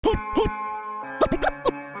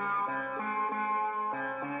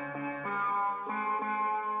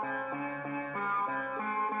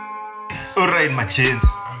Alright, my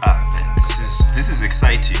gents. Man, this is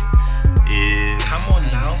exciting. Come on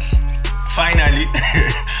now. Finally,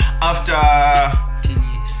 after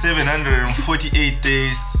 748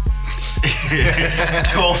 days,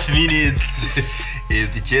 12 minutes,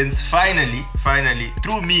 the gents finally,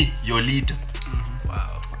 through me, your leader,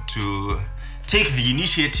 to take the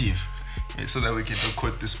initiative so that we can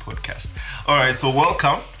record this podcast. Alright, so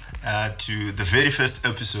welcome to the very first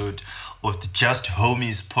episode of the Just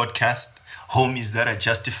Homies podcast. Homies that are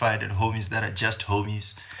justified and homies that are just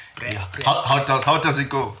homies. Yeah. How does it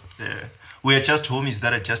go? Yeah. We are just homies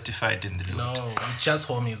that are justified in the Lord. No, we're just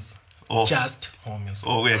homies. Oh. Just homies.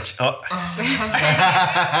 Oh, we're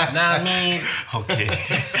Nah, me. okay.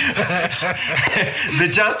 The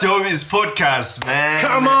Just Homies podcast, man.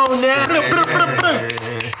 Come on now.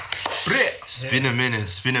 Spin a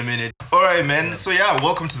minute. All right, man. So yeah,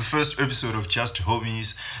 welcome to the first episode of Just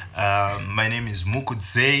Homies. My name is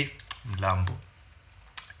Mukudze Mlambo,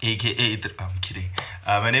 aka I'm kidding.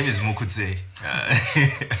 My name is Mukudze,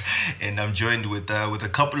 and I'm joined with a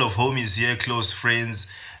couple of homies here, close friends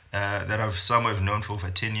that some I've known for over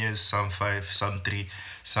 10 years, some 5, some 3,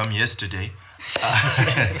 some yesterday.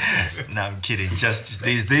 No, I'm kidding. Just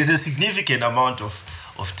there's a significant amount of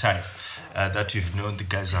time that we've known the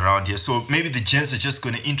guys around here. So maybe the gents are just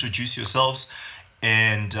going to introduce yourselves,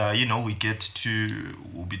 and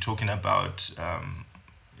we'll be talking about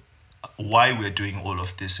why we're doing all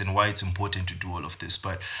of this and why it's important to do all of this.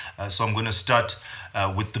 But so I'm going to start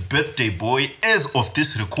with the birthday boy as of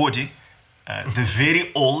this recording, the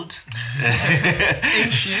very old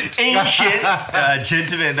ancient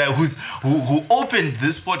gentleman who opened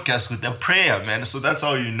this podcast with a prayer, man. So that's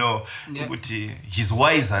how you know he's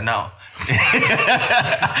wiser now.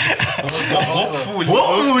 Hopefully.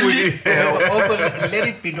 Also, let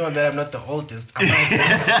it be known that I'm not the oldest.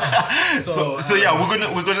 So yeah,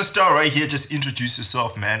 we're gonna start right here. Just introduce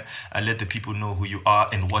yourself, man, and let the people know who you are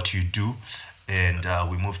and what you do, and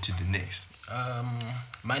we move to the next.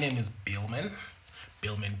 My name is Billman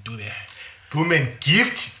Dube. Woman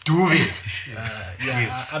gift Dube.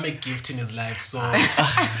 Yes. I'm a gift in his life, so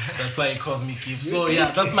that's why he calls me gift. So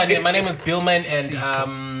yeah, that's my name. My name is Billman, and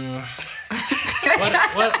what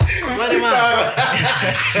am I?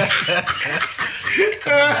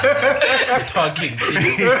 Talking,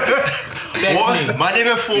 please. Respect me. My name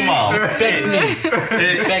is Formal.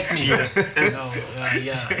 Respect me. Yes.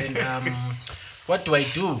 And what do I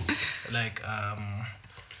do? Like,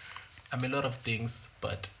 I'm a lot of things,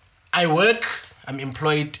 but I'm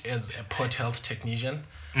employed as a port health technician,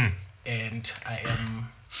 and I am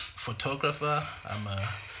photographer. I'm a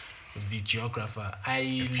videographer.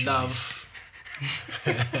 I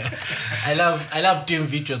love doing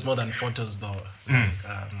videos more than photos though.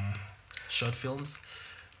 Short films,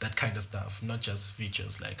 that kind of stuff. Not just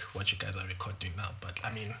videos like what you guys are recording now, but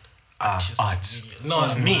I mean art. Videos.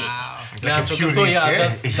 No, me. Wow. Like a purist, so yeah,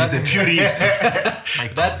 that's He's a purist.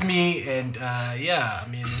 that's me, and I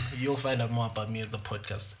mean, you'll find out more about me as the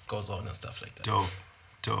podcast goes on and stuff like that. Dope.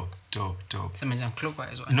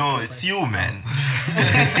 Clockwise. No, it's you, man.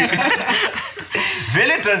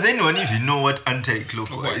 Vele, does anyone even know what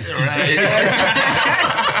anti-clockwise is?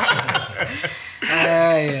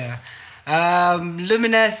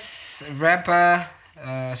 Luminous rapper,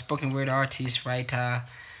 spoken word artist, writer,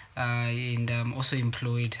 and also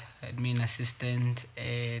employed admin assistant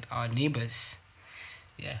at our neighbors.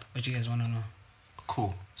 Yeah, what you guys want to know?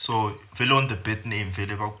 Cool. So, vele on the bed name,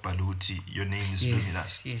 vele baluti, your name is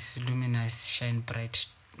Luminous. Yes, Luminous, shine bright,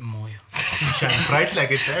 moyo. Shine bright like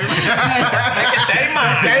a diamond.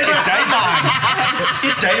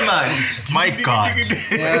 Diamond. My God.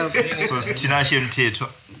 Yeah. So, Tinashe Mteto,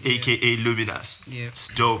 aka Luminous. Yeah. It's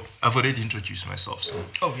dope. I've already introduced myself, so.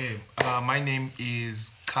 Okay, my name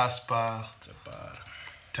is Caspar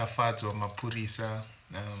Tafadzo Mapurisa,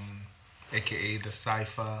 aka The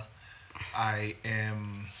Cypher. I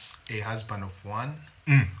am a husband of one.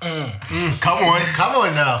 Come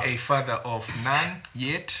on now. A father of none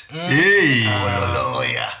yet. Hey.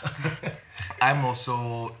 I'm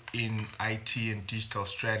also in IT and digital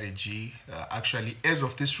strategy. Actually, as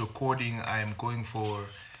of this recording, I am going for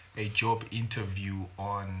a job interview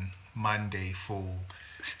on Monday for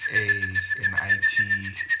an IT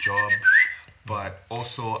job. But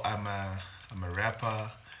also, I'm a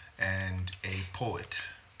rapper and a poet.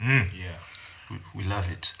 Yeah. We love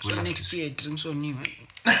it. So next year, drinks on you,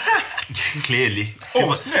 Clearly.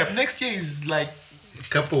 Oh, snap. Next year is like a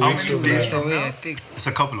couple how weeks many from days now. from now? I think It's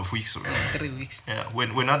a couple of weeks from now. 3 weeks. Yeah,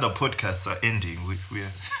 when other podcasts are ending, we're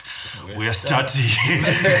we're starting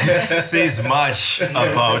says much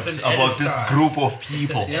about this start. group of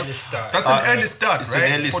people. Early start. That's an early start, It's right?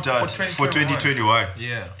 an early start for 2021.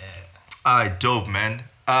 Yeah. Dope, man.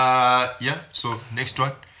 Yeah. So next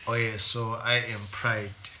one. Oh yeah, so I am Pride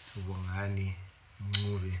Wongani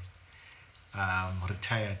Movie.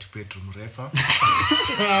 Retired bedroom rapper.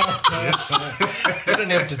 You don't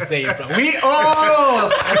have to say it, bro. We all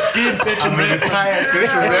have been bedroom Retired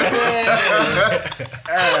bedroom rapper.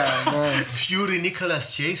 man. Fury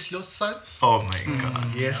Nicholas J. Slow's son. Oh my god.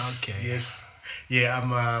 Yes. Okay. Yes. Yeah,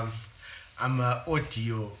 I'm a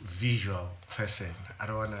audio visual person. I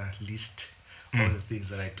don't wanna list all the things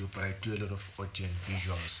that I do, but I do a lot of audio and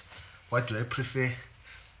visuals. What do I prefer?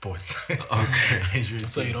 Both. Okay. I usually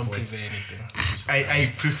So you do don't both. prefer anything. I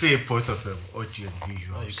prefer both of them, audio and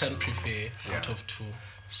visual. Oh, you can't prefer out of two.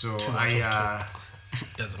 So Two out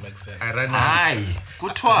of Doesn't make sense. I run a Aye.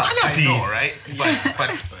 Good talk. I know, right? But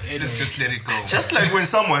let's just let it go. Just like when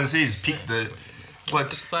someone says pick the what?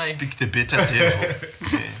 It's fine. Pick the better devil.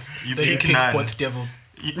 Yeah. You Then you pick pick none. both devils.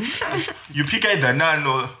 You pick either none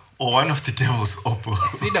or one of the devils or both.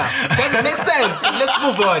 See now. Doesn't make sense. But let's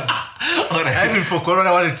move on. I even forgot what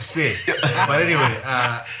I wanted to say. But anyway,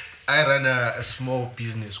 I run a small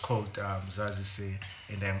business called Zazi Say,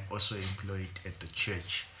 and I'm also employed at the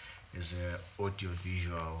church as an audio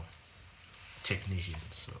visual technician.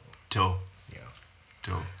 So Dope. yeah,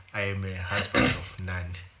 Dope. I am a husband of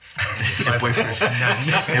none. A boyfriend. Of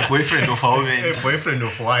none. A boyfriend of how many? A boyfriend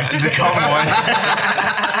of one. Come on.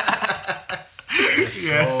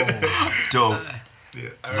 Yeah. Dope.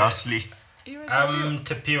 Lastly.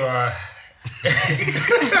 Tapiwa.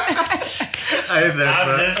 Either,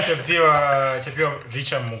 I'm just Tapiwa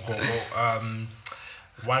Richard Mugogo.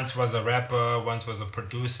 Once was a rapper, once was a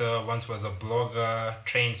producer, once was a blogger,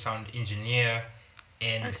 trained sound engineer,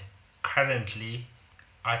 and currently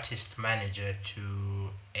artist manager to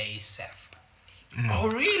ASAP.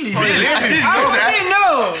 Oh, really? I didn't I know already that.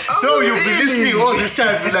 know. So you've been listening all this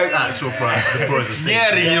time, be like, so proud. The pros are saying.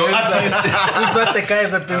 Yeah, your artist. This is what the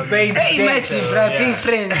guys have been saying. Hey, today. imagine, bro, yeah. being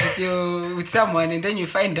friends with someone and then you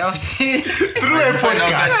find out. Through a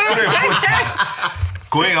podcast.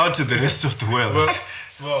 Going out to the rest of the world.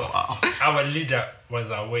 Well, our leader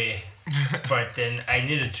was away, but then I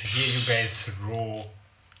needed to hear you guys' raw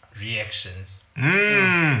reactions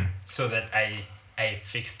so that I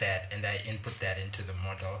fixed that and I input that into the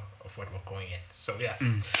model of what we're going in. So yeah.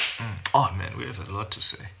 Oh man, we have a lot to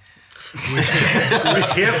say. We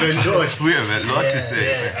have a lot. We have a lot to say.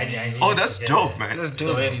 Yeah, man. I needed Oh, that's to get dope, that. man. That's It's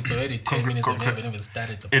dope. already 10 minutes and we haven't even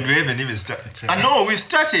started the And we haven't even started. I know we've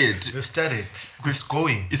started. We've started. It's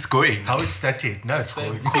going. It's going. How it started. Now it's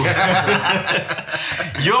going.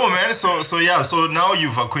 Yo, man. So yeah. So now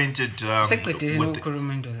you've acquainted Secretary with the-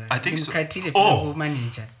 Nkurumendoza. I think so. Mkhatile Oh.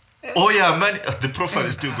 manager. Oh yeah, man. The profile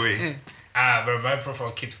is still going. But my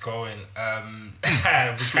profile keeps going. We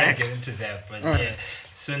can't get into that, but yeah,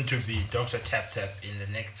 soon to be Dr. Tap Tap in the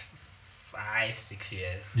next 5-6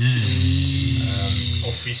 years.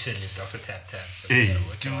 Officially Dr. Tap Tap. But Hey. yeah,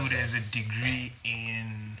 working on Dude that. has a degree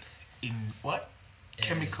in what?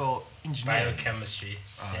 Chemical engineering. Biochemistry,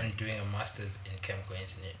 then doing a master's in chemical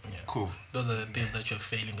engineering. Yeah. Cool. Those are the things that you're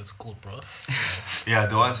failing at school, bro. Yeah,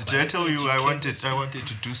 the ones. Did I tell you I wanted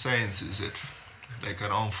to do sciences at like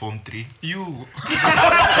around Form 3? You.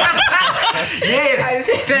 Yes. I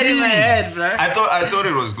said that in my head, bro. I thought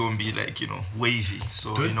it was gonna be like wavy.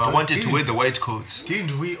 So I wanted to wear the white coats.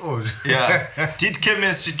 Didn't we all? Yeah. Did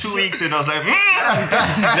chemistry 2 weeks and I was like,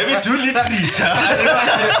 let me do literature.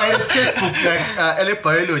 I had a textbook like LA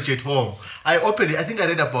biology at home. I opened it. I think I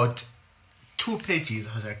read about 2 pages.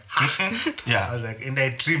 I was like, I Yeah. was like, and I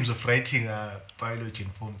had dreams of writing biology in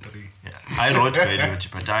Form 3. Yeah. I wrote biology,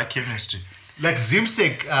 but I chemistry. Like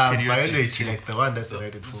Zimsek Periodic. biology, like the one that's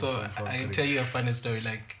read it So Form I 3. can tell you a funny story.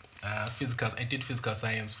 Like physical, I did physical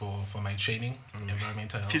science for my training,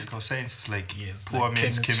 environmental health. Physical science is like Yes, poor like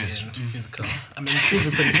man's chemistry. and physical. I mean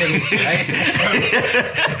physics and chemistry, right?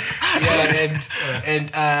 Yeah,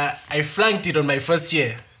 and I flunked it on my first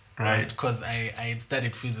year. Right. Because I had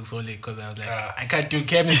studied physics only because I was like, I can't do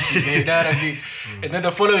chemistry, you know what I mean? And then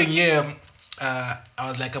the following year, I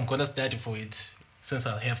was like, I'm gonna study for it since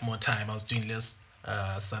I'll have more time. I was doing less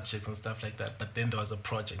subjects and stuff like that. But then there was a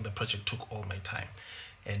project. The project took all my time,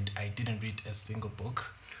 and I didn't read a single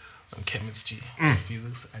book on chemistry or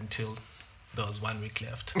physics until there was 1 week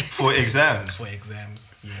left For exams. for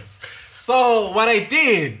exams. Yes. So what I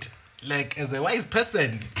did, like as a wise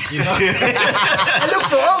person, I looked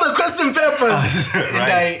for all the question papers and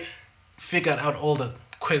Right. I figured out all the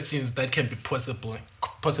questions that can be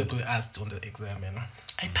possibly asked on the exam.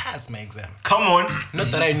 I passed my exam. Come on.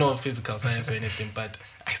 Not that I know physical science or anything, but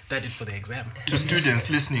I studied for the exam. To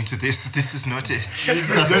students listening to this is not a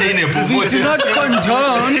sustainable. We do not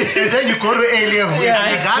condone. And then you go to A level. Yeah,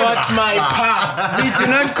 I got my pass. We do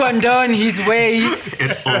not condone his ways.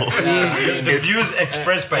 At all. Yes. The views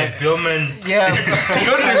expressed by Billman. Yeah.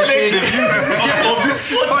 Don't reflect the views of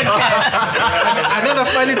this podcast. Another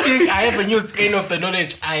funny thing, I haven't used any of the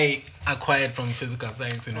knowledge I acquired from physical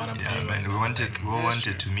science in what I'm Yeah, doing. man, we wanted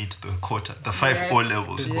to meet the quota, the 5 O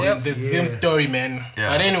levels. The same story, man. Yeah.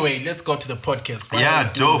 But anyway, let's go to the podcast. What Yeah, are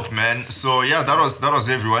we doing? dope, man. So yeah, that was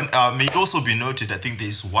everyone. May it also be noted, I think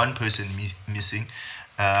there's one person missing,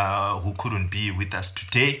 who couldn't be with us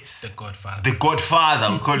today. The Godfather. The Godfather,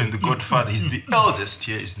 we call him the Godfather. He's the eldest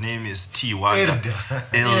here. His name is Tiwanda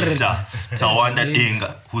Elder Tawanda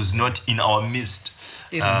Denga, who's not in our midst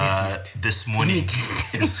this morning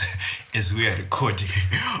as we are recording.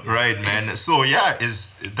 Right, man. So yeah,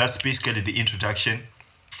 that's basically the introduction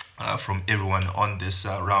from everyone on this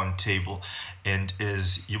round table. And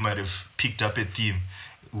as you might have picked up a theme,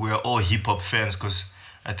 we're all hip-hop fans, because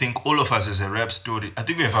I think all of us as a rap story, I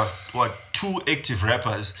think we have 2 active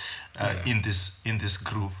rappers in this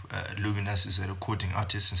group. Luminous is a recording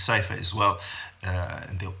artist and Cypher as well.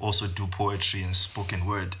 And they also do poetry and spoken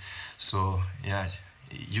word. So yeah,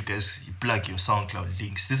 you guys plug your SoundCloud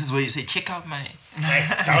links. This is where you say, check out my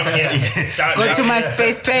Down here. Go to my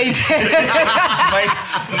space page.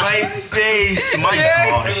 MySpace. My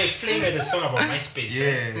gosh. Flame made a song about MySpace.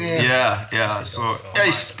 Right? Yeah. So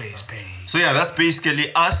so yeah, that's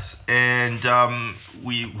basically us, and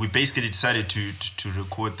we basically decided to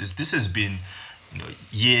record this. This has been,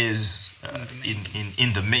 years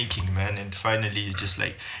in the making, man. And finally, just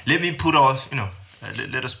like, let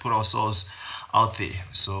us put ourselves out there.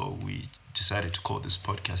 So we decided to call this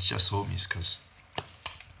podcast Just Homies, because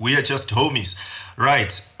we are just homies.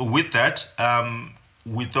 Right. With that,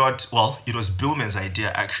 we thought, it was Billman's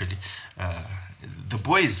idea actually. The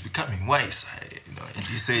boy is becoming wise. And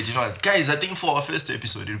he said, guys, I think for our first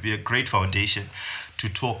episode, it would be a great foundation to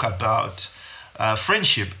talk about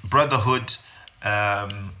friendship, brotherhood,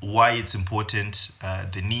 why it's important,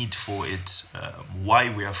 the need for it, why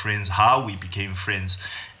we are friends, how we became friends,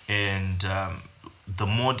 and the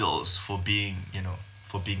models for being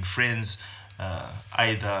friends,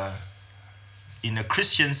 either in a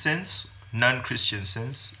Christian sense, non-Christian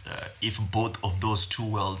sense, if both of those two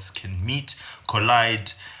worlds can meet,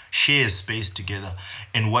 collide, share space together,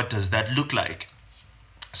 and what does that look like?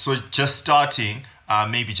 So just starting,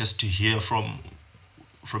 maybe just to hear from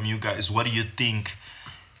you guys, what do you think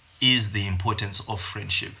is the importance of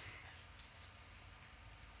friendship?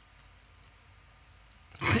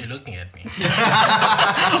 Why are you looking at me? Who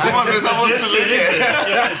was I supposed to look at?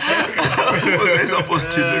 Who was I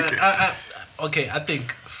supposed to look at? Okay, I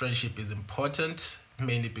think friendship is important,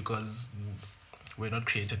 mainly because we're not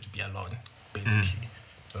created to be alone, basically,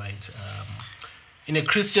 right? In a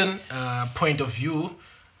Christian point of view,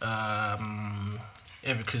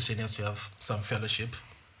 every Christian has to have some fellowship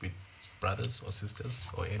with brothers or sisters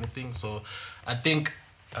or anything. So I think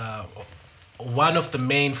one of the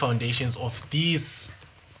main foundations of this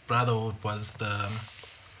brotherhood was the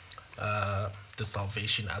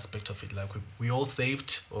salvation aspect of it. Like we all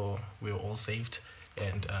saved, or we were all saved,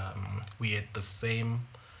 and we had the same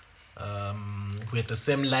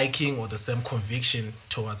liking or the same conviction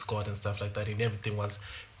towards God and stuff like that, and everything was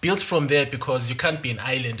built from there, because you can't be an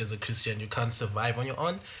island as a Christian. You can't survive on your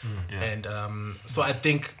own. And so I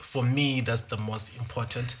think for me, that's the most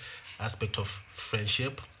important aspect of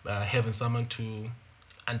friendship, having someone to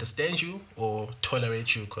understand you or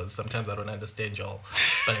tolerate you, because sometimes I don't understand y'all,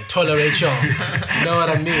 but I tolerate y'all. You know what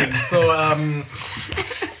I mean? So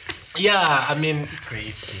yeah, I mean,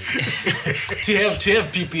 to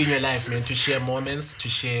have people in your life, man, to share moments, to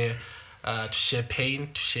share pain,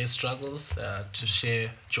 to share struggles, to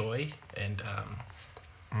share joy, and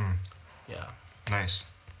yeah. Nice.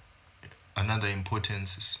 Another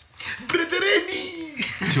importance is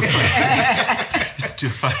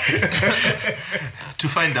to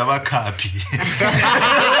find our copy.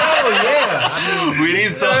 Oh yeah.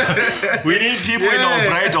 We need people in our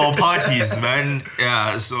bridal parties, man.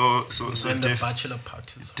 Yeah. So And the bachelor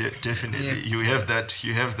parties. definitely you have that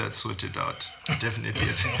sorted out. Definitely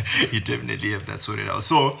you definitely have that sorted out.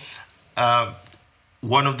 So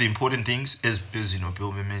one of the important things is,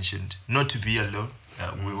 Bill mentioned, not to be alone.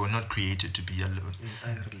 We were not created to be alone.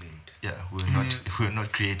 Ireland. Yeah, we're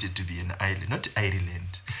not created to be an island, not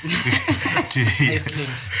Ireland.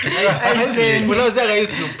 Iceland. When I was young, I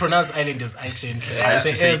used to pronounce island as Iceland. I used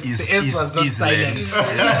to say the S was not Island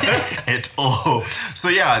silent. at all. So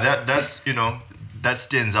yeah, that's that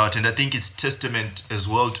stands out, and I think it's testament as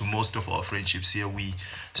well to most of our friendships here. We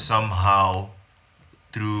somehow,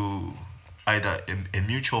 through either a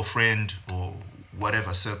mutual friend or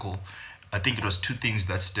whatever circle, I think it was two things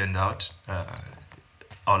that stand out: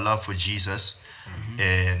 our love for Jesus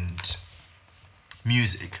and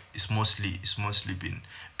music. It's mostly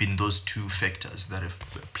been those two factors that have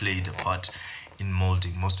played a part in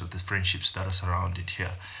molding most of the friendships that are surrounded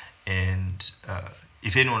here. And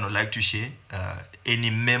if anyone would like to share any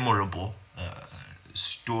memorable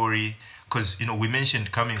story, because we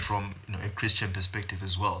mentioned coming from a Christian perspective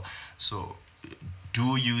as well. So,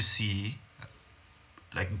 do you see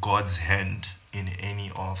like God's hand in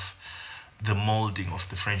any of the molding of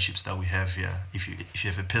the friendships that we have here? If you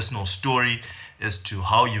have a personal story as to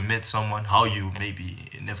how you met someone, how you maybe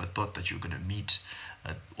never thought that you're gonna meet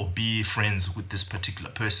or be friends with this particular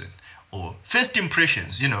person, or first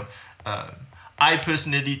impressions. I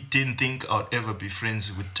personally didn't think I'd ever be friends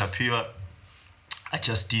with Tapio. I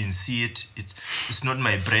just didn't see it. It's not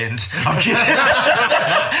my brand. I'm kidding.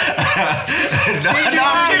 No,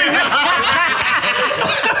 I'm kidding.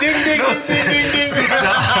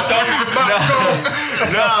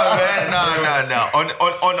 No.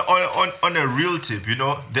 On a real tip,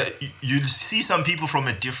 you see some people from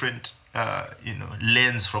a different,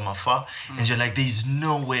 lens from afar, and you're like, there's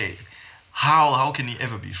no way. How can you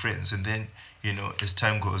ever be friends? And then, as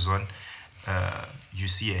time goes on, you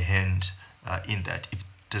see a hand in that.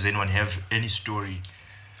 Does anyone have any story?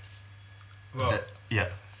 Well, yeah.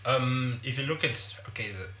 If you look at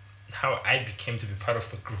how I became to be part of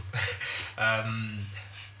the group,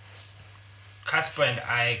 Casper and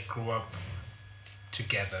I grew up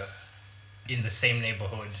together in the same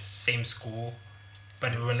neighborhood, same school,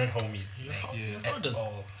 but we were not homies at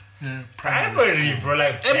all. Primary, bro,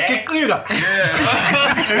 like back. I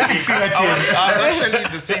was actually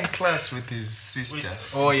in the same class with his sister.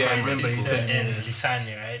 I remember you telling me. And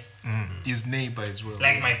Lisani, right? His neighbor as well.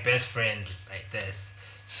 Like my best friend, like this.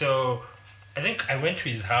 So I think I went to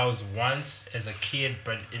his house once as a kid,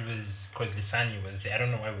 but it was because Lisani was there. I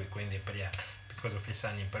don't know why we're going there, but yeah, because of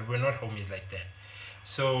Lisani. But we're not homies like that.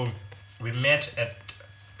 So we met at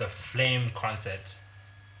the Flame concert.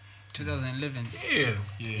 2011.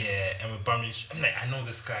 Serious? Yeah, and we bumped each. I'm like, I know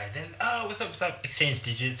this guy. Then, what's up? Exchange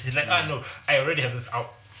digits. He's like, no, I already have this out.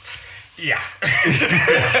 Yeah.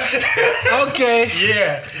 Okay.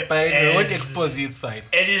 Yeah. But I won't expose you, it's fine.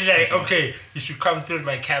 And he's like, okay, you should come through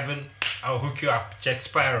my cabin. I'll hook you up, Jack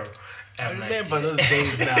Sparrow. I remember those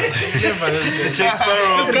days now. Remember those days. Jack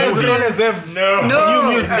Sparrow. You guys always have No. new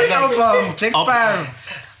music. Album, Jack Sparrow.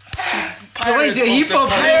 Where's your hip hop?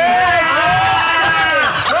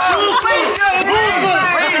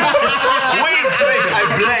 Wait, I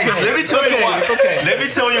blanked. Let me tell you why. Okay. Let me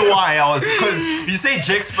tell you why because you say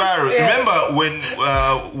Jack Sparrow. Yeah. Remember when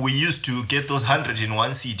we used to get those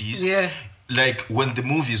 101 CDs? Yeah. Like when the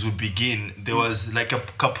movies would begin, there was like a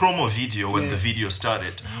promo video when the video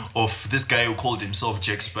started of this guy who called himself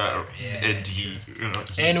Jack Sparrow. Yeah. And he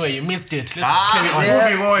Anyway, you missed it. Let's carry on.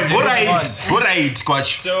 Yeah. All right,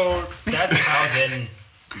 Quach. So that's how then,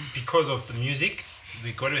 because of the music,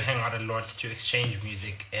 we got to hang out a lot to exchange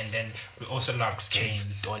music, and then we also loved games.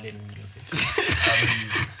 Stolen music.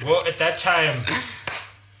 Well, at that time,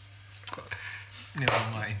 Never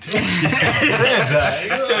mind.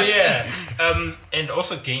 so yeah, and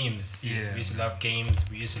also games. Yes, we used to love games.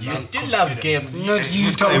 We used to love. You still love games. Not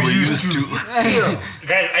used They to. were used to.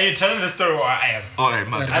 Guys, are you telling the story or I am? All right,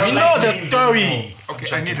 man. I don't You know like the games story. anymore. Okay,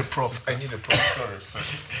 I need a prop. Sorry.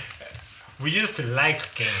 We used to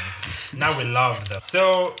like games. Now we love them.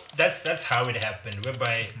 So that's how it happened.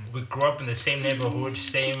 Whereby we grew up in the same neighborhood,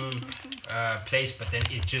 same place, but then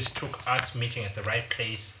it just took us meeting at the right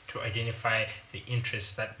place to identify the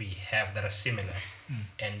interests that we have that are similar.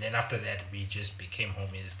 And then after that, we just became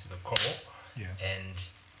homies to the core. Yeah. And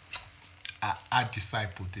I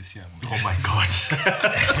discipled this young man. Oh my God.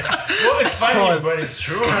 well, it's funny, course. but it's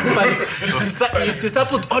true. You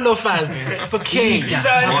discipled all of us. It's okay.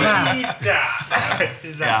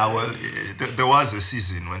 Yeah, well, there was a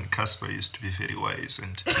season when Casper used to be very wise,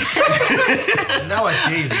 and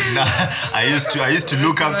Nowadays, I used to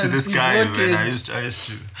look up to this guy, man. devoted. I used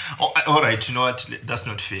to. Oh, all right, you know what? That's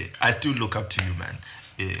not fair. I still look up to you, man.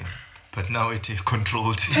 Yeah. But now it is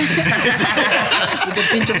controlled. With a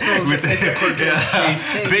pinch of salt. Back then,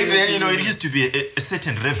 it used to be a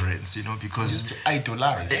certain reverence, because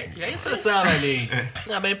Idolize. Yeah, isesaba le.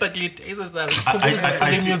 Singabayimpa clip. Isesaba.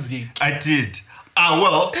 Sikhumbula music. I did.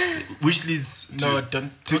 Well, which leads to... No,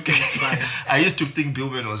 don't. Okay, it's fine. I used to think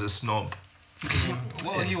Billman was a snob.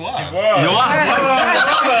 Well, he was. You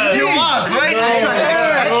was, right?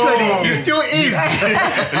 Actually, he still is.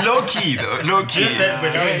 Low key, though. Low key. Just that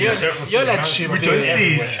we're now in the circles. You're like Now cheap. We don't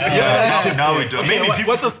see it. Now we do. Okay, Maybe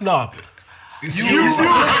people. what's a snob? You.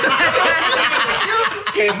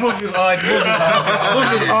 Okay, moving on.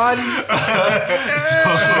 Moving on.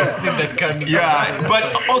 See that coming. Yeah, but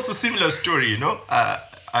also similar story, you know.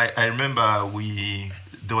 I remember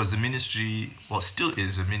there was a ministry, well, still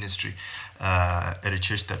is a ministry at a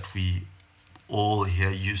church that we all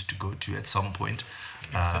here used to go to at some point.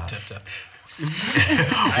 Tap, tap, tap.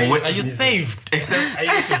 When- Are you saved? Except I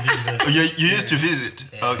used to visit. you used to visit.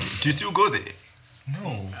 Okay, do you still go there?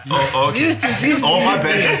 No. Oh, okay. Used to visit. Oh, my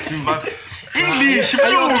bad. English. Are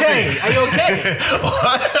you okay? Are you okay?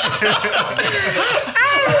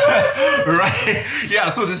 Right. Yeah.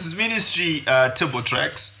 So this is ministry Turbo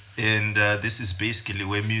Tracks, and this is basically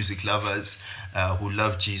where music lovers who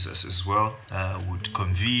love Jesus as well would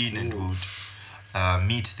convene and would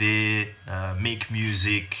meet there, make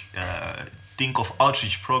music, think of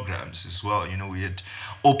outreach programs as well. You know, we had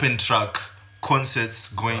open track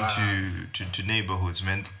concerts going to neighborhoods,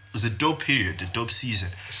 man. It was a dope period, a dope season.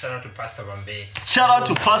 Shout out to Pastor Bambe. Shout out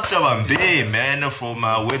to Pastor Bambe, man, from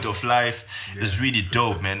Word of Life. It's really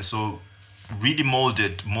dope, man. So really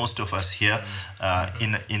molded most of us here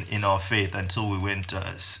in our faith until we went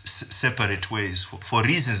separate ways for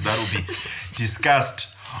reasons that will be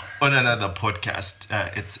discussed on another podcast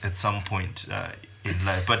at some point in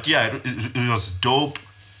life. But yeah, it was dope.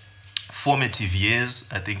 Formative years,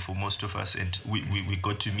 I think, for most of us, and we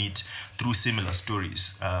got to meet through similar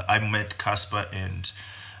stories. I met Casper and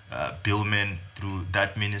Billman through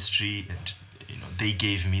that ministry, and you know they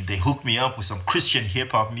hooked me up with some Christian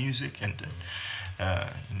hip hop music, and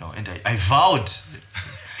you know, and I vowed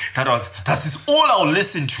that is all I'll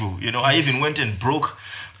listen to. You know, I even went and broke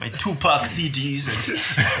my Tupac CDs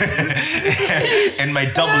and my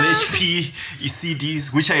double HP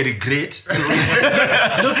CDs, which I regret. So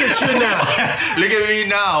Look at you now. look at me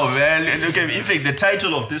now, man. Look at me. In fact, the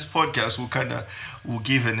title of this podcast will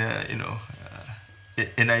give an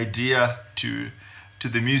idea to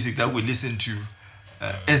the music that we listen to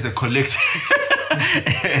as a collective.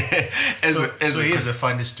 So here's a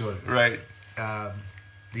funny story. Right.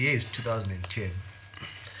 The year is 2010,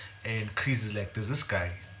 and Chris is like, there's this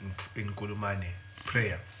guy in Kulumane,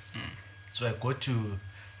 prayer. So I go to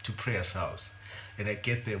prayer's house, and I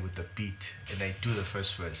get there with the beat, and I do the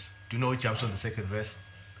first verse. Do you know who jumps on the second verse?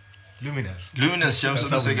 Luminous. Luminous jumps on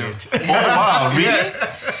the That's how we second. met. Oh wow, really?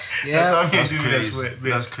 That's how Yeah. me and That's Luminous crazy.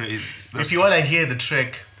 met. That's crazy. If you want to hear the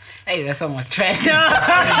track, Hey, that song was trash. Let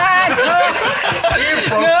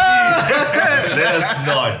us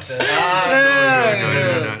not. No.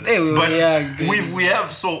 Hey, But yeah, we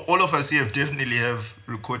have, so all of us here definitely have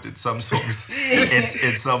recorded some songs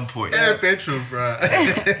at some point. yeah, petrol, bro.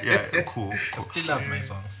 Yeah, cool. I still love my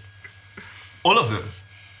songs. All of them.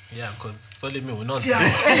 Yeah, because Solly me will not some of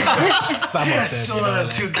them. You know, like,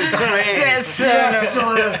 to the grave. Yes, Which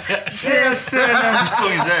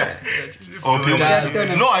song is that? Oh, Bill Just Mason.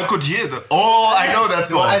 gonna- No, I could hear the. Oh, I know that No,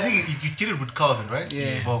 song. I think you did it with Calvin, right?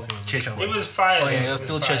 Yeah. Well, It was church with boy. It was fire. oh yeah, It it's was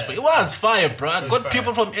still fire. church, but it was fire, bro. I got fire.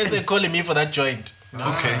 people from SA calling me for that joint.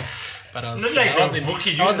 Okay. But I was, Not like I wasn't, the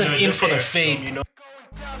bookie, I wasn't you know, in the for the fair. fame, you know.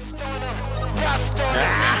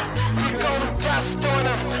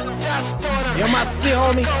 You must see,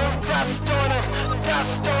 homie.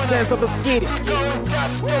 Sense of a city.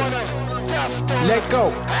 Let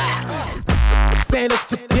go. Send us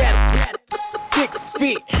to death. 6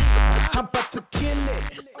 feet. I'm about to kill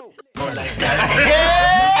it.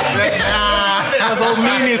 It was all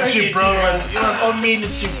ministry, bro. It was all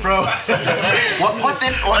ministry, bro. What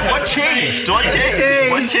then? What changed? What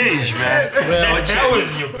changed, man? That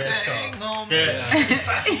was your best song. Yeah.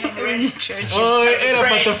 Oh, it ain't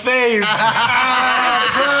about the fame.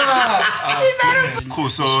 Cool.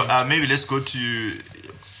 So maybe let's go to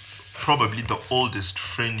probably the oldest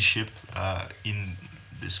friendship in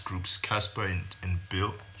this group's Casper and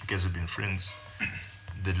Bill. You guys have been friends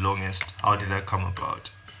the longest. How did that come about?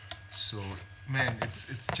 So, man,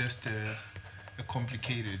 it's just a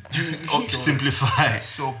complicated Oh, simplify.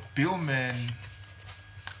 So Billman,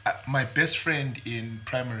 my best friend in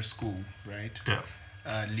primary school, right, Yeah.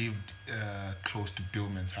 lived close to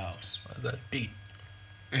Billman's house. What's that beat?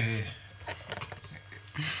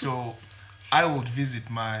 So I would visit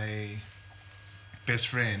my best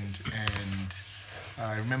friend, and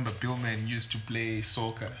I remember Billman used to play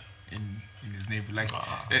soccer in his neighbor. Like,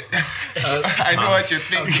 I know what you're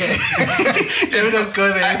thinking. Let me not go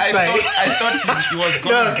there. It's I fine. thought he was No,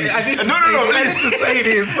 going to I need to let's just say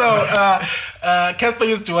this. So, Casper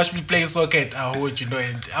used to watch me play soccer at Ahood, you know,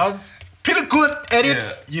 and I was pretty good at it,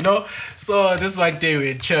 you know. So this one day we were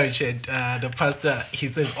in church and the pastor, he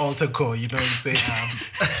said altar call, you know, he said,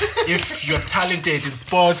 if you're talented in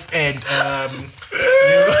sports and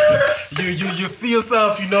you see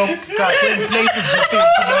yourself, you know, going places with it,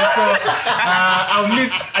 you know, so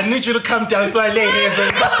I need you to come down. So I lay there and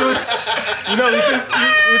said, but dude, you know, with this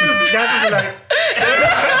glasses like,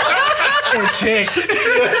 hey, check,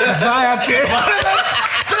 vibe there.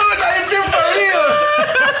 Dude, are you doing for real?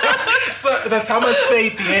 So that's how much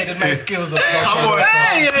faith he had in my skills of soccer. Come on.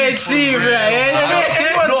 Hey, you're cheap, right?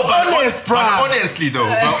 It was honest, bro. But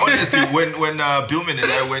honestly, when Billman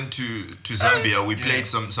and I went to Zambia, we played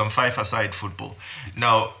some 5-a-side football.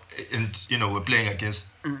 Now, and you know, we're playing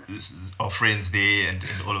against our friends there and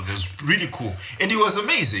all of this. Really cool. And it was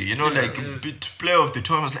amazing, you know, like player of the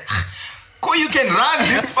tournament was like, Ko, you can run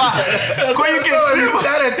this fast. Ko, you can So we dribble.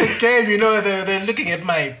 started the game, you know, they're looking at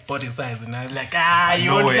my body size and I was like,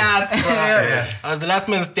 you're No way. last, bro. I was the last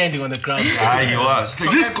man standing on the ground. He was. So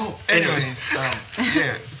Like, let's go. Anyways,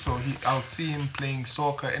 so I would see him playing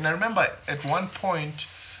soccer, and I remember at one point,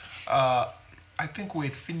 I think we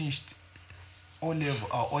had finished O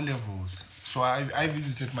levels. So I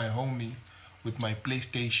visited my homie with my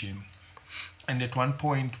PlayStation, and at one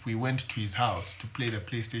point we went to his house to play the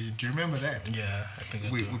PlayStation. Do you remember that? Yeah, I think I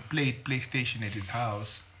We do. played PlayStation at his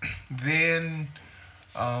house. Then,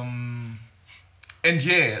 and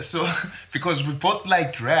yeah, so because we both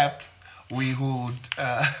liked rap, we would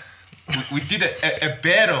we did a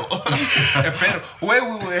battle, a battle where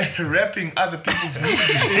we were rapping other people's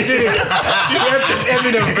music. You have to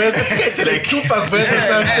Eminem verse, to like Tupac verse or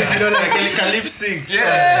something, you know, like a lip sync.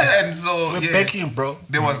 Yeah, and so we're backing, bro.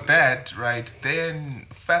 there was that, right? Then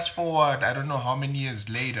fast forward, I don't know how many years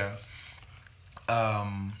later,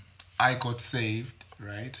 I got saved,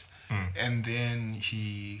 right? And then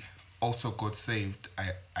he also got saved,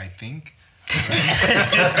 I think.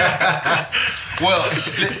 Well,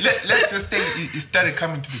 let's just say he started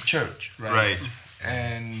coming to the church, right? Right.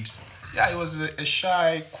 And yeah, he was a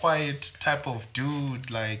shy, quiet type of dude,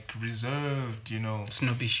 like reserved, you know.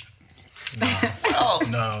 Snobbish. Well,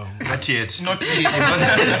 No. Not yet. not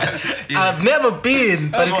yet. I've never been,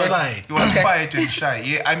 but He it's was, fine. he was quiet and shy.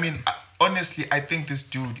 Yeah, I mean, honestly, I think this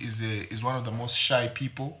dude is one of the most shy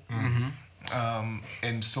people.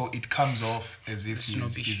 And so it comes off as if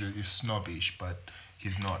he's snobbish, but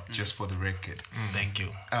he's not. Just for the record. Thank you.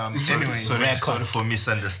 Anyway, Sorry for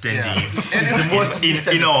misunderstanding Yeah. you. This is the most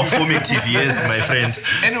in our formative years, my friend.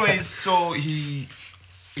 anyways, so he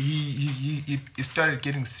started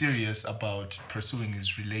getting serious about pursuing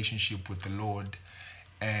his relationship with the Lord,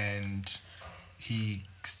 and he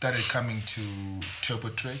started coming to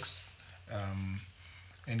TurboTrax,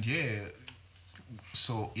 and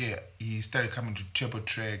he started coming to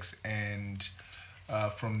TurboTrax, and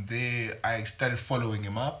from there I started following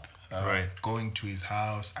him up. Right. Going to his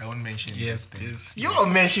house. I won't mention Yes, these things. please. You all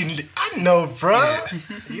mentioned, I know, bro.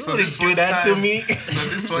 You So wouldn't this do one that to time- me. So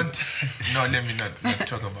this one time, no, let me not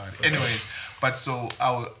talk about it. Anyways, but so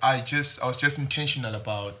I was just intentional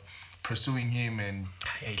about pursuing him, and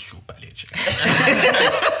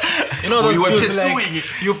You know those You were dudes like pursuing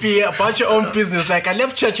you be about your own business. Like I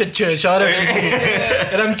left church at church, out of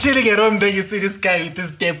and I'm chilling at home. Then you see this guy with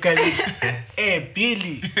this tape guy. Hey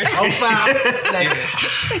Billy, how far? Like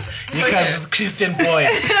he comes this Christian boy.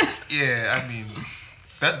 yeah, I mean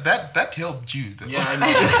that helped you. Though. Yeah, I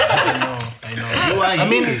know. I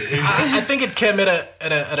mean, I think it came at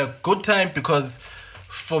a good time because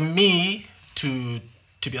for me to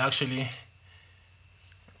be actually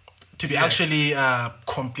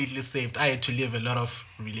completely saved, I had to leave a lot of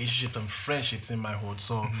relationships and friendships in my hood.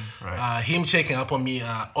 So him checking up on me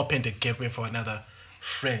opened a gateway for another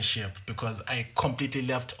friendship because I completely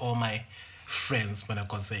left all my friends when I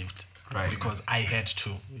got saved. Right. Because I had to,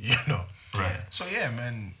 you know. Right. So yeah,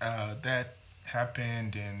 man, that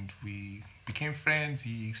happened, and we became friends.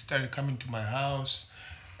 He started coming to my house,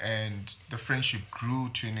 and the friendship grew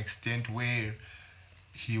to an extent where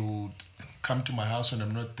he would come to my house when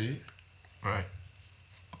I'm not there, Right.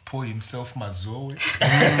 pour himself mazoe,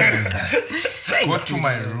 go to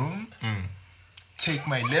my room, take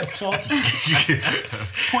my laptop,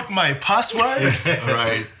 put my password,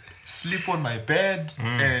 Right. sleep on my bed,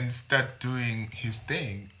 and start doing his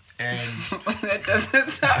thing. And That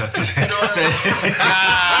doesn't sound.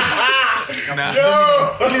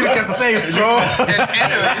 Lyrica safe, bro.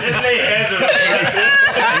 This is like hands on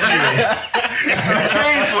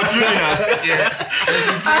Praying for Juniors.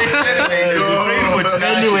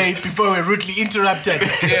 Anyway, before we're rudely interrupted.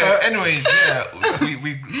 Yeah. Anyways, yeah.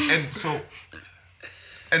 We and so.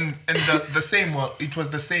 And the same. Well, it was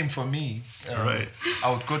the same for me. Right.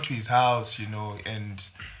 I would go to his house, you know, and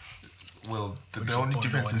well, the only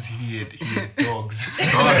difference is he had dogs,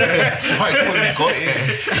 so I couldn't go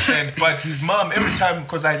in. But his mom, every time,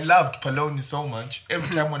 because I loved Poloni so much,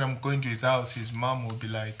 every time when I'm going to his house, his mom would be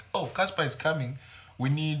like, "Oh, Casper is coming. We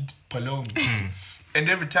need Poloni." And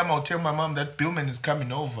every time I'll tell my mom that Billman is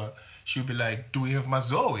coming over, she'll be like, "Do we have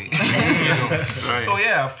Mazoe?" You know? Right. So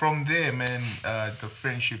yeah, from there, man, the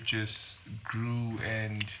friendship just grew,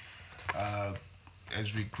 and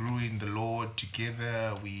as we grew in the Lord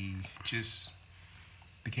together, we just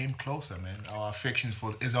became closer, man.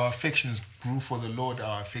 As our affections grew for the Lord,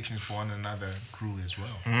 our affections for one another grew as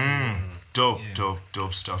well.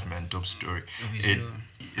 Dope stuff, man. Dope story.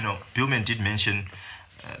 You know, Billman did mention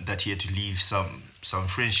that he had to leave some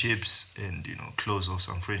friendships and, you know, close off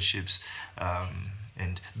some friendships.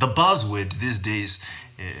 And the buzzword these days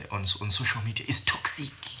on social media is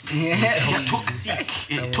toxic. Yeah. Toxic.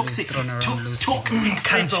 Toxic. Thrown around loosely. Toxic.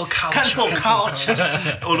 Cancel culture. Cancel culture.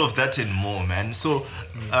 All of that and more, man. So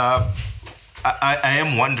I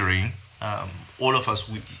am wondering, all of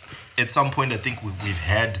us, at some point, I think we've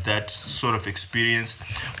had that sort of experience,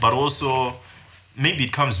 but also maybe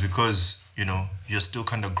it comes because, you know, you're still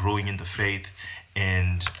kind of growing in the faith,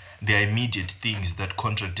 and there are immediate things that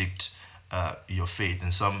contradict your faith,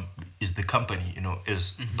 and some is the company, you know,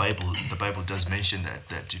 as the Bible does mention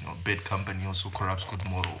that you know, bad company also corrupts good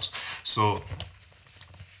morals. So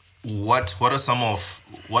what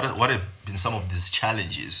have been some of these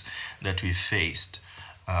challenges that we faced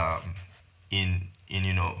in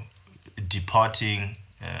you know, departing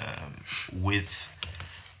with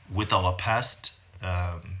our past,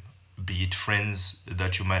 be it friends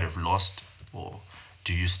that you might have lost, or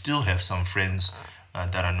do you still have some friends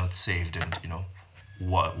that are not saved? And, you know,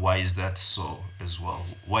 why is that so as well?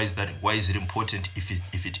 Why is it important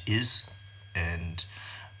if it is, and,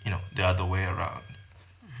 you know, the other way around?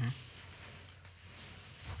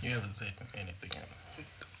 You haven't said anything yet.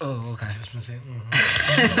 Oh, okay. Just been saying,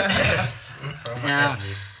 Yeah.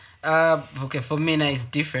 Okay, for me now it's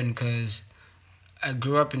different because I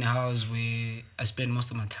grew up in a house where I spent most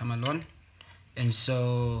of my time alone. And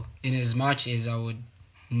so, in as much as I would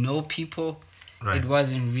know people, Right. it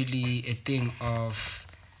wasn't really a thing of,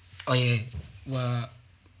 oh yeah, well,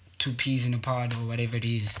 two peas in a pod or whatever it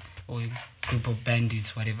is, or a group of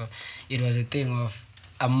bandits, whatever. It was a thing of,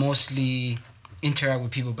 I mostly interact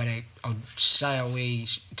with people, but I would shy away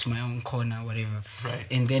to my own corner, whatever. Right.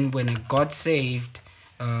 And then when I got saved,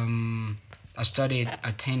 I started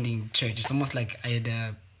attending church. It's almost like I had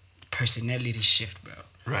a personality shift, bro.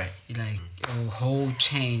 Right. Like a whole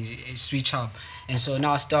change, a switch up. And so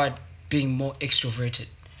now I start being more extroverted,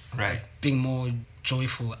 Right. being more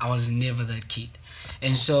joyful. I was never that kid.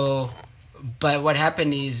 And so, but what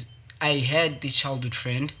happened is I had this childhood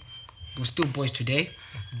friend. We're still boys today.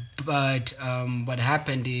 But what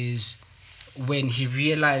happened is when he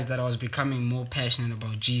realized that I was becoming more passionate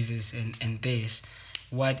about Jesus and this,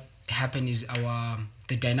 what happened is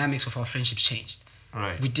the dynamics of our friendships changed.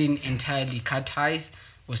 Right. We didn't entirely cut ties.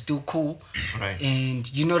 We're still cool. Right.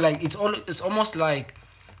 And you know, like it's almost like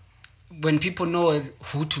when people know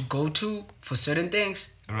who to go to for certain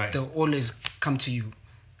things, Right. they'll always come to you.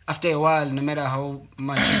 After a while, no matter how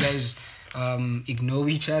much you guys ignore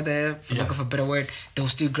each other, for lack of a better word, they'll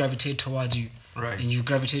still gravitate towards you. Right. And you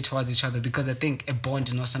gravitate towards each other because I think a bond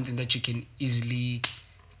is not something that you can easily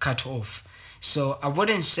cut off. So I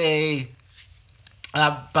wouldn't say,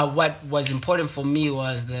 but what was important for me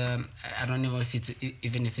was I don't know if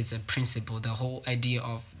it's a principle, the whole idea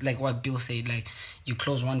of like what Bill said, like you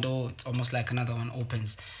close one door, it's almost like another one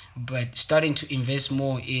opens. But starting to invest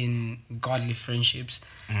more in godly friendships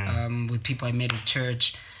with people I met at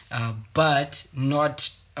church, but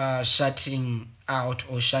not shutting out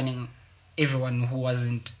or shunning everyone who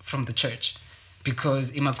wasn't from the church.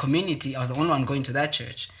 Because in my community, I was the only one going to that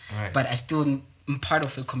church. Right. But I still am part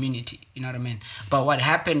of a community, you know what I mean? But what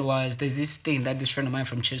happened was, there's this thing that this friend of mine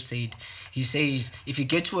from church said. He says, if you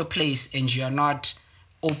get to a place and you're not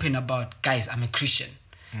open about, guys, I'm a Christian,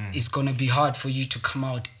 it's going to be hard for you to come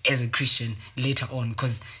out as a Christian later on,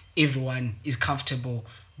 because everyone is comfortable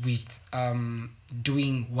with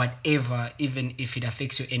doing whatever, even if it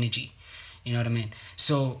affects your energy. You know what I mean?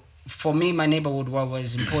 So for me, my neighborhood, what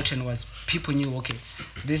was important was people knew, okay,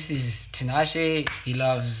 this is Tinashe, he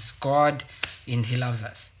loves God and he loves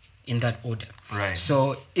us. in that order. Right.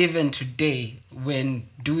 So even today, when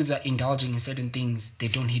dudes are indulging in certain things, they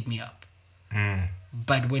don't hit me up.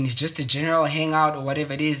 But when it's just a general hangout or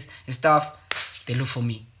whatever it is and stuff, they look for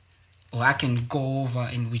me. Or I can go over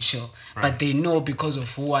and we chill. But they know because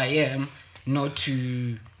of who I am not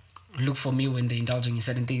to look for me when they're indulging in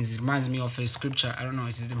certain things. It reminds me of a scripture, I don't know,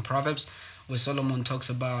 it's in Proverbs, where Solomon talks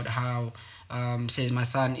about how, says, my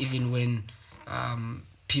son, even when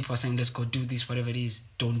people are saying, let's go do this, whatever it is,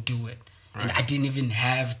 don't do it. And I didn't even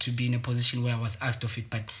have to be in a position where I was asked of it,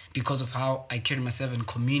 but because of how I carried myself and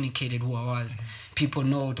communicated who I was, people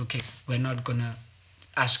know, okay, we're not gonna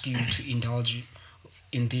ask you to indulge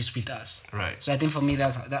in this with us. Right. So I think for me,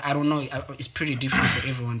 I don't know, it's pretty different for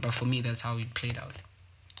everyone, but for me, that's how it played out.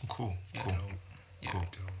 Cool.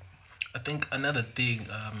 I think another thing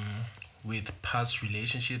with past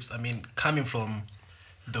relationships, I mean, coming from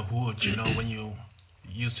the hood, you know, when you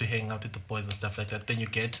used to hang out with the boys and stuff like that, then you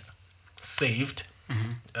get saved.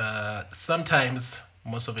 Sometimes,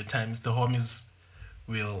 most of the times, the homies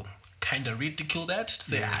will kind of ridicule that, to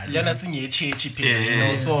say, Lana you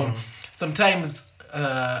know, so sometimes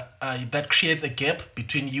that creates a gap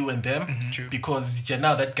between you and them, because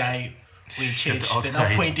now that guy will change, they're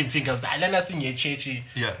now pointing fingers,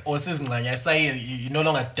 or says, he no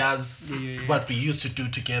longer does what we used to do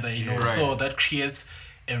together, you know, so that creates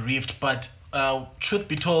a rift. But truth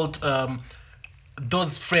be told,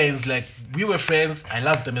 those friends, like, we were friends, I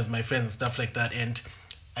loved them as my friends and stuff like that, and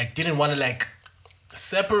I didn't want to like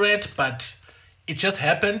separate, but it just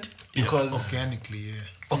happened because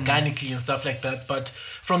organically and stuff like that. But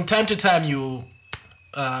from time to time you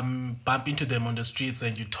bump into them on the streets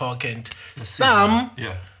and you talk, and some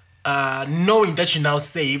knowing that you're now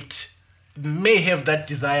saved may have that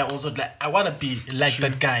desire also, like, I want to be like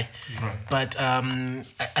that guy, but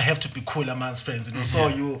I have to be cool amongst friends, you know. So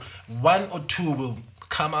one or two will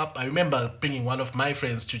come up. I remember bringing one of my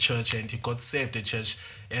friends to church, and he got saved at church,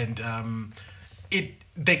 and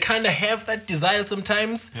they kind of have that desire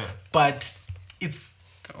sometimes, but it's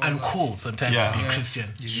uncool sometimes to be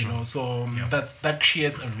Christian, you know. So that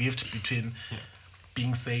creates a rift between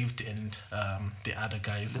being saved and the other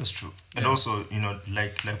guys. That's true. And also, you know,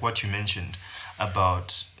 like what you mentioned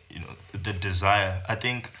about, you know, the desire. I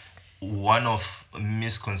think one of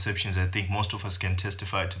misconceptions, I think most of us can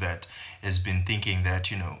testify to that, has been thinking that,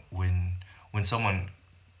 you know, when someone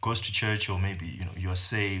goes to church, or maybe, you know, you're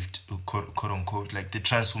saved, quote unquote, like the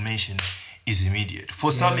transformation is immediate.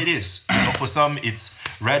 For some it is. You know, for some it's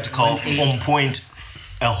radical, on point,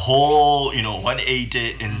 a whole, you know,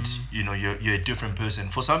 180, and you know, you're a different person.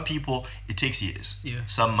 For some people it takes years,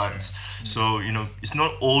 some months. So, you know, it's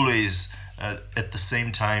not always at the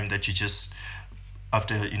same time that you just,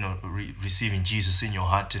 after, you know, receiving Jesus in your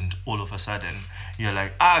heart, and all of a sudden you're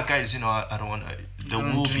like, guys, you know, I don't want to. There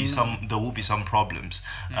will be some problems,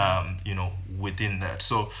 you know, within that.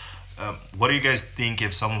 So, what do you guys think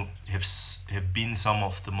have been some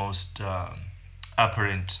of the most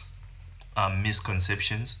apparent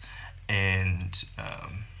misconceptions? And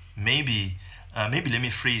maybe let me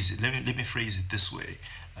phrase it this way.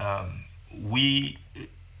 We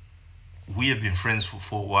have been friends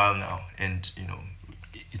for a while now, and, you know,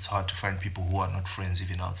 it's hard to find people who are not friends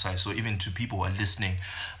even outside. So even to people who are listening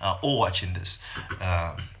or watching this,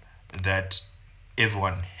 that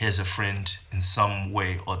everyone has a friend in some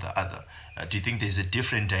way or the other. Do you think there's a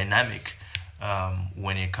different dynamic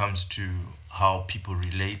when it comes to how people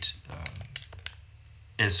relate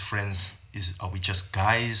as friends? Are we just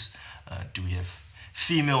guys? Do we have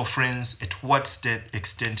female friends? At what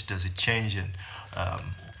extent does it change? And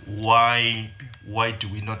why do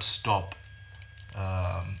we not stop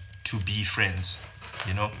to be friends?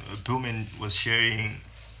 You know, Bowman was sharing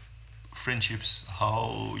friendships,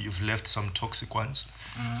 how you've left some toxic ones,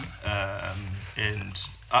 and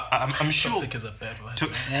I'm sure toxic is a bad word.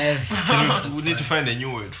 We need to find a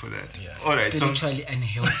new word for that. Yes. All right, Spiritually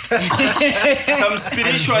unhealthy. some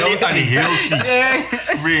spiritually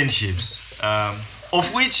unhealthy friendships,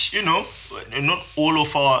 of which, you know, not all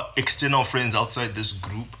of our external friends outside this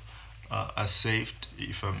group are saved,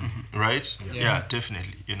 if I'm right. Yeah,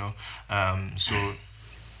 definitely, you know. So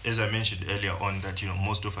as I mentioned earlier on, that, you know,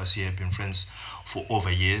 most of us here have been friends for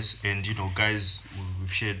over years, and, you know, guys,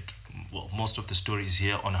 we've shared, well, most of the stories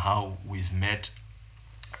here on how we've met.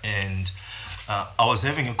 And I was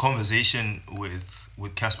having a conversation with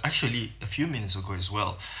Casper actually a few minutes ago as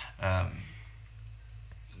well.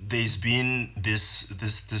 There's been this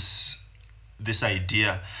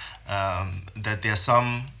idea that there are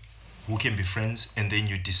some who can be friends, and then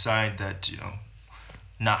you decide that, you know,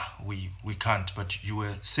 we can't. But you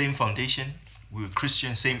were same foundation, we were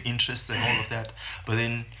Christian, same interests and all of that. But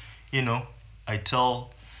then I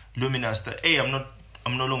tell Luminous that, hey, I'm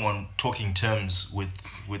no longer on talking terms with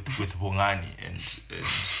Bongani, and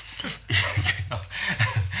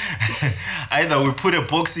either we put a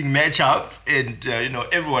boxing match up and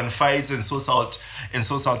everyone fights and sorts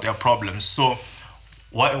out their problems. So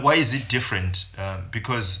why is it different?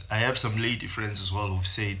 Because I have some lady friends as well who've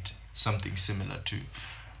said something similar to,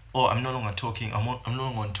 I'm no longer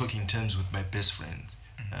on talking terms with my best friend.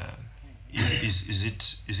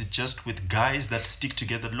 Is it just with guys that stick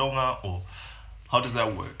together longer, or how does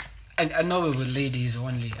that work? I know it with ladies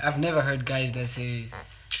only. I've never heard guys that say,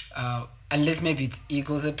 unless maybe it's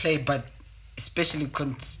egos at play, but especially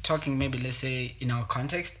talking maybe, let's say, in our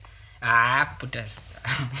context, put us.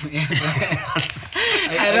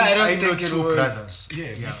 I don't know think it two works. brothers.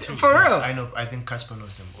 Yeah. For real? I know. I think Casper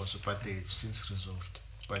knows them also, but they've since resolved.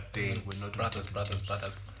 But they were not brothers.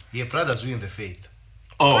 Yeah, brothers were in the faith.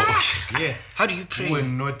 Oh, okay. Yeah. How do you pray? We're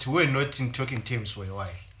not in talking terms for a while,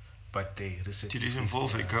 but they recently. Did it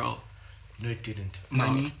involve a girl? No, it didn't.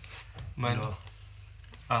 Money? Money. No.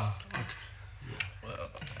 Ah, okay.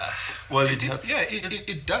 Well,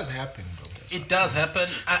 it does happen though. It does happen.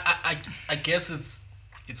 I guess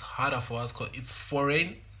it's harder for us because it's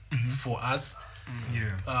foreign for us.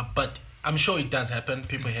 Yeah. But I'm sure it does happen.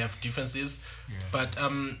 People have differences. Yeah. But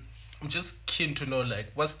I'm just keen to know, like,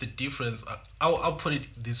 what's the difference? I'll put it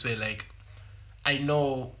this way. Like, I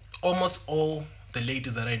know almost all the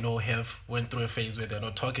ladies that I know have went through a phase where they're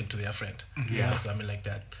not talking to their friend. Yeah. Or something like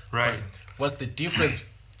that. Right. But what's the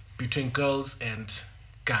difference between girls and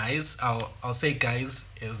guys? I'll say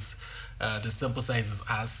guys is the sample size is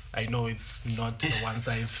us. I know it's not a one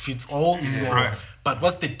size fits all. So, right. But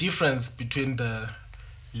what's the difference between the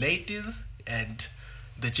ladies and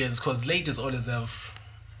the gents? Because ladies always have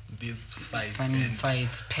these fights Funny and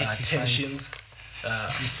fights, petty tensions. I'm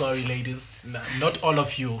sorry, ladies. Not all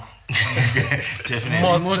of you. Definitely.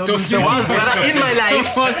 Most of the ones that are in my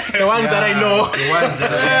life, the ones that I know. The ones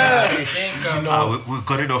that I think we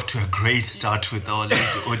got it off to a great start with our lady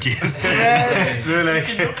audience. if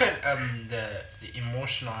you look at the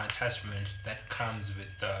emotional attachment that comes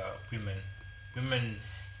with women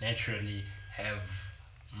naturally have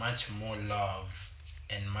much more love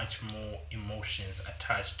and much more emotions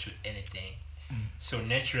attached to anything. So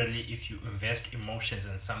naturally, if you invest emotions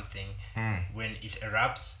in something, when it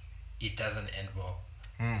erupts, it doesn't end well.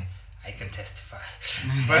 I can testify.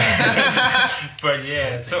 but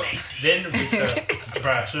yeah, so then with the...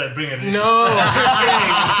 Bruh, should I bring it? No.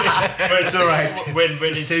 But it's alright. When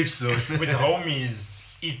It's a safe zone. with homies,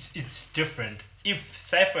 it's different. If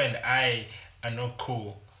Cypher and I are not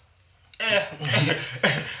cool,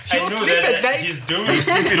 I know sleep at that night. he's doing You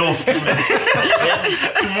sleep it off.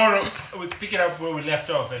 then tomorrow we pick it up where we left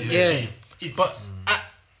off, and Yeah. it's But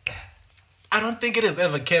I don't think it has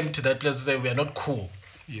ever came to that place to say we are not cool.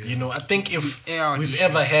 You know, I think if Yeah, we've issues.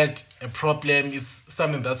 ever had a problem, it's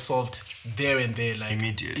something that's solved there and there. Like,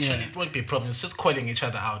 Immediately. Yeah. it won't be a problem. It's just calling each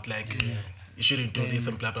other out. Like, you shouldn't do this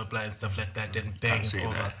and blah, blah, blah and stuff like that. And bang, Can't it's say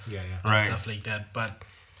over. that. Yeah. And Right. stuff like that. But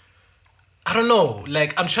I don't know.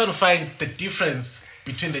 Like, I'm trying to find the difference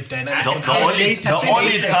between the dynamics. The, and the how only, ladies the think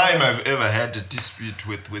only it's- time I've ever had a dispute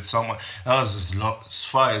with someone, that was as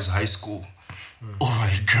far as high school, over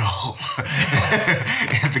a girl.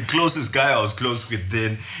 The closest guy I was close with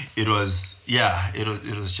then, it was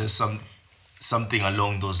just something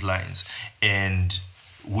along those lines, and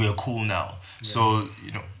we're cool now. So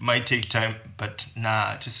might take time, but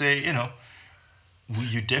to say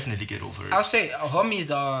you definitely get over it. I'll say homies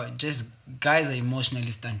are just guys are emotionally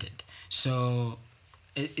stunted. So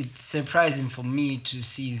it's surprising for me to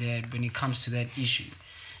see that when it comes to that issue,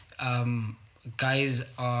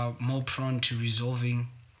 guys are more prone to resolving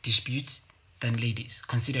disputes than ladies,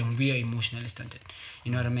 considering we are emotionally stunted.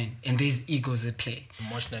 You know what I mean? And there's egos at play.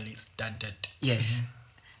 Emotionally stunted. Yes.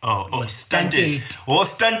 Oh, Yeah, stunted. stunted. Oh,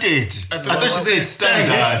 stunted. I thought you said standard.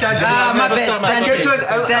 My bad, First time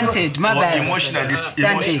I stunted. My bad. Emotionally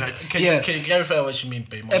Stunted. Can Yeah. you clarify what you mean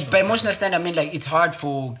by emotional? By emotional stand, I mean like it's hard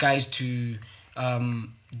for guys to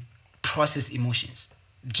process emotions.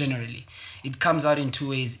 Generally, it comes out in two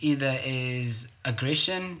ways: either as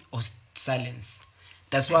aggression or silence.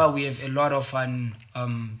 That's why we have a lot of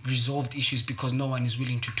resolved issues because no one is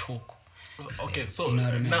willing to talk. Okay, so You know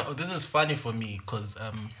what I mean? now this is funny for me because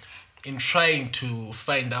in trying to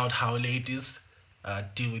find out how ladies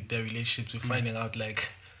deal with their relationships, we're finding out like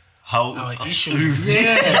How our issues.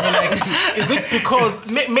 Like, is it because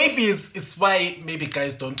maybe it's why maybe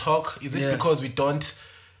guys don't talk? Is it Yeah. because we don't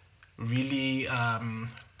really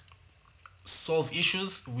solve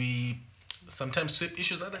issues? We sometimes sweep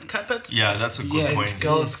issues under the carpet. Yeah, that's a good Yeah, And point.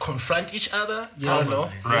 girls confront each other. Yeah. I don't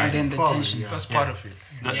know. Right. And then the Probably, tension. yeah. That's part of it.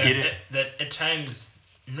 That- Yeah, it- that at times,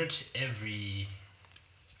 not every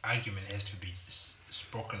argument has to be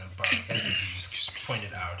spoken about, has to be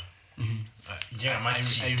pointed out. Yeah,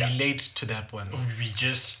 I relate to that one. we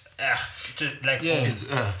just like Yeah. It's,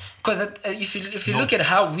 Because if you look at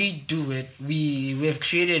how we do it, we have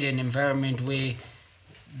created an environment where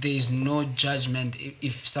there is no judgment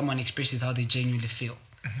if someone expresses how they genuinely feel.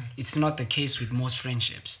 It's not the case with most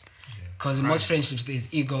friendships. Because in most friendships,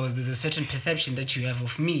 there's egos, there's a certain perception that you have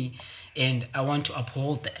of me, and I want to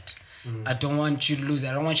uphold that. I don't want you to lose it.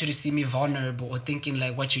 I don't want you to see me vulnerable or thinking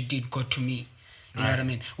like what you did got to me. You know what I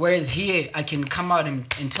mean? Whereas here, I can come out and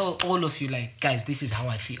tell all of you, like, guys, this is how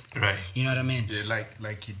I feel. Right. You know what I mean? Yeah,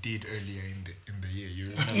 like you did earlier in the year. You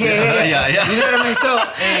remember? Yeah. Yeah. You know what I mean? So,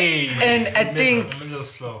 Hey. and I think I'm a little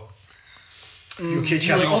slow. You catch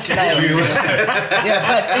you were up. offline. Yeah,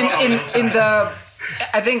 but in the,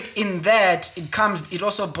 I think in that it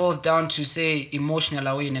also boils down to say emotional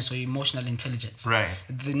awareness or emotional intelligence. Right.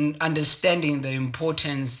 The understanding the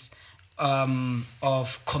importance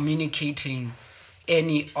of communicating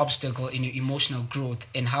any obstacle in your emotional growth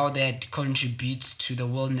and how that contributes to the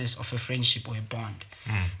wellness of a friendship or a bond.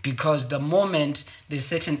 Because the moment there's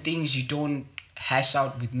certain things you don't hash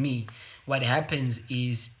out with me, what happens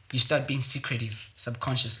is you start being secretive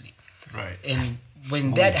subconsciously. Right. And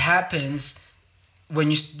when that happens,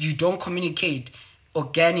 when you don't communicate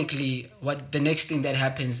organically, what the next thing that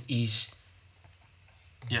happens is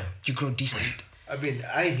Yeah. you grow distant. I mean,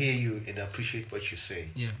 I hear you and appreciate what you're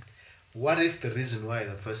saying. Yeah. What if the reason why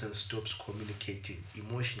the person stops communicating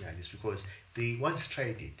emotionally is because they once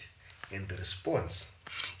tried it and the response,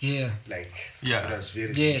 Yeah. like, Yeah. it was very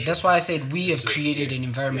Yeah, vicious. that's why I said we have So, created yeah, an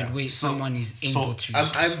environment yeah. where someone is able to.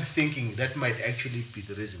 I'm thinking that might actually be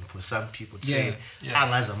the reason for some people to say, Yeah.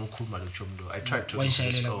 "Angazi amukhuluma lo chomdo." I tried to One this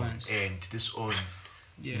shayela own phansi. and this own,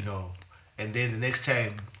 Yeah. you know, and then the next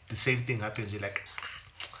time the same thing happens, you're like,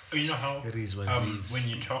 You know how It is what it is. when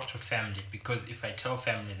you talk to family, because if I tell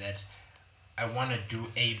family that I want to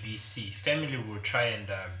do A, B, C, family will try and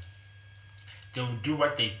they will do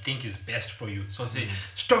what they think is best for you. So say,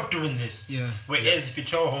 stop doing this. Yeah. Whereas if you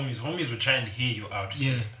tell homies will try and hear you out.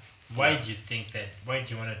 Yeah. Say, why do you think that? Why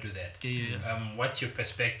do you want to do that? Yeah. What's your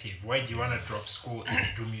perspective? Why do you want to drop school and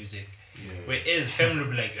do music? Whereas family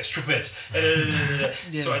will be like, stupid.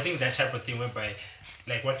 So I think that type of thing whereby,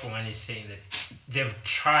 like what Bongani is saying, that they've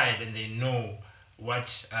tried and they know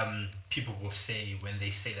what people will say when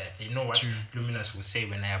they say that. They know what True. Luminous will say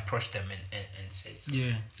when I approach them and say it.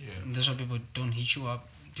 Yeah. That's why people don't hit you up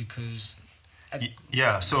because.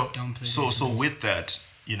 Yeah. So Downplay so the so things. with that,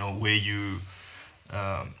 you know, where you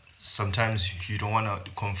sometimes you don't want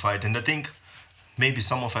to confide, and I think maybe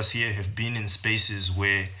some of us here have been in spaces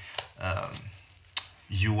where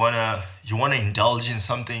you wanna indulge in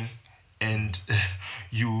something, and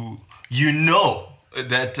you know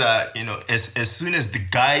that you know as soon as the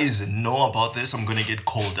guys know about this, I'm gonna get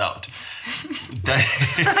called out.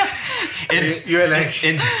 And You're like,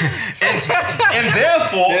 and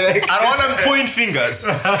therefore I don't want to point fingers.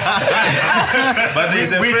 But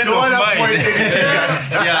there's a we friend don't of wanna mine. point any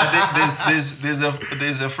fingers. Yeah,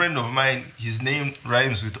 there's a friend of mine. His name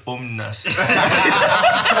rhymes with Omnas.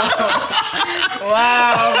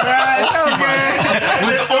 Wow, bro.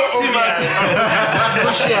 With Optimus.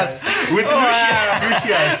 Lucius. With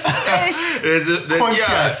yes.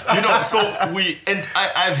 yeah, you know, so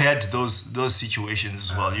I've had those situations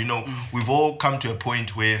as well. You know, we've all come to a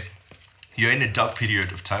point where you're in a dark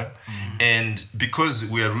period of time, and because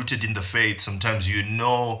we are rooted in the faith, sometimes you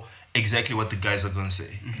know exactly what the guys are gonna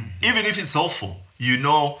say, even if it's helpful. You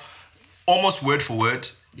know, almost word for word.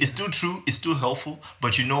 It's still true. It's still helpful,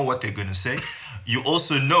 but you know what they're gonna say. You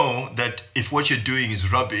also know that if what you're doing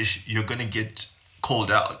is rubbish, you're gonna get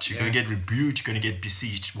called out. You're gonna get rebuked. You're gonna get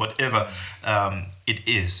besieged. Whatever it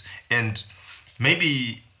is, and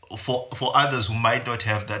maybe for others who might not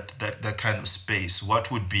have that kind of space, what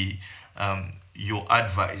would be your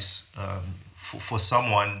advice for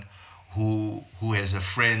someone who has a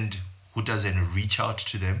friend who doesn't reach out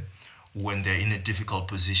to them when they're in a difficult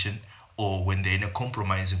position or when they're in a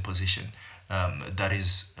compromising position that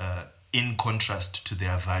is in contrast to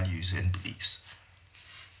their values and beliefs?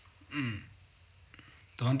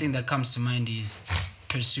 The one thing that comes to mind is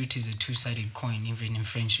pursuit is a two-sided coin, even in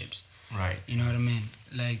friendships. Right. You know what I mean?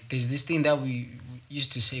 Like, there's this thing that we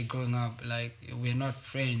used to say growing up, like, we're not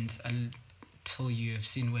friends until you have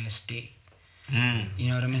seen where I stay. You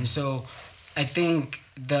know what I mean? So I think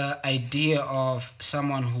the idea of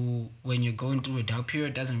someone who, when you're going through a dark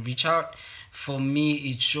period, doesn't reach out, for me,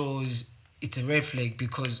 it shows it's a red flag,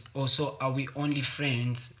 because also, are we only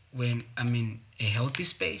friends when I'm in a healthy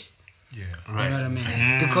space? Yeah. Right. You know what I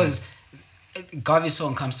mean? Because Garvey's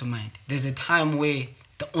song comes to mind. There's a time where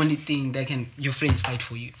the only thing that your friends fight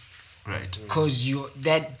for you. Right. Because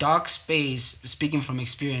that dark space, speaking from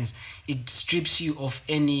experience, it strips you of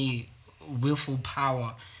any willful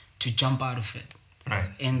power to jump out of it. Right.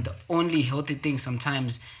 And the only healthy thing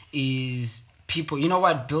sometimes is people. You know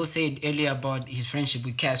what Bill said earlier about his friendship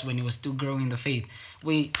with Cass when he was still growing in the faith?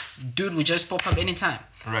 We just pop up anytime.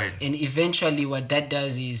 Right. And eventually what that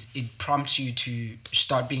does is it prompts you to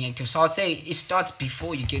start being active. So I'll say it starts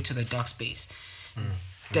before you get to the dark space.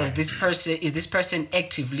 Is this person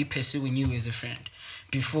actively pursuing you as a friend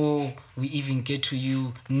before we even get to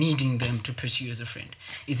you needing them to pursue you as a friend?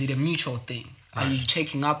 Is it a mutual thing? Are you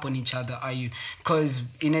checking up on each other?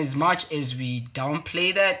 Because in as much as we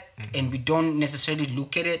downplay that and we don't necessarily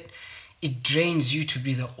look at it, it drains you to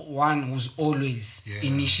be the one who's always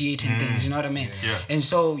initiating things. You know what I mean? Yeah. And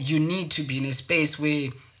so you need to be in a space where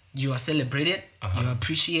you are celebrated, you're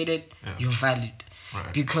appreciated, you're valued.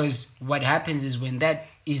 Right. Because what happens is when that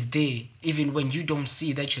is there, even when you don't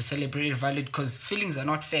see that you're celebrated, valued, because feelings are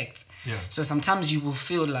not facts. Yeah. So sometimes you will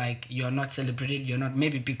feel like you're not celebrated, you're not,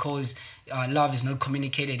 maybe because love is not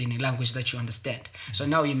communicated in a language that you understand. So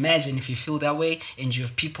now imagine if you feel that way and you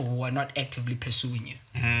have people who are not actively pursuing you.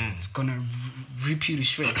 It's going to rip you to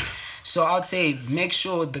shreds. So I'd say make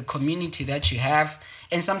sure the community that you have,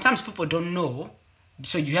 and sometimes people don't know,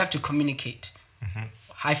 so you have to communicate.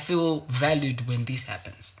 I feel valued when this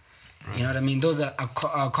happens. Right. You know what I mean? Those are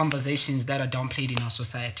conversations that are downplayed in our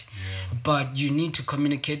society. Yeah. But you need to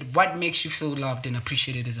communicate what makes you feel loved and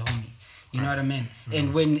appreciated as a homie. You know what I mean?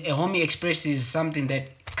 And when a homie expresses something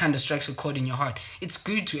that kind of strikes a chord in your heart, it's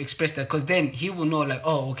good to express that, because then he will know, like,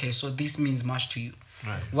 oh, okay, so this means much to you.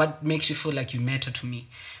 Right. What makes you feel like you matter to me?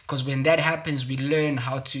 Because when that happens, we learn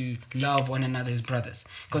how to love one another as brothers.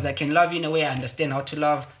 Because I can love you in a way I understand how to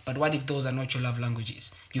love, but what if those are not your love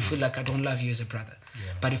languages? You feel like I don't love you as a brother.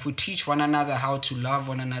 Yeah. But if we teach one another how to love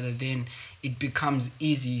one another, then it becomes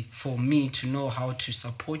easy for me to know how to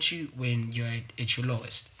support you when you're at your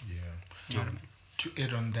lowest. Yeah. You know what I mean? To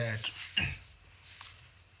add on that,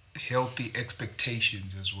 healthy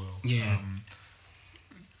expectations as well. Yeah.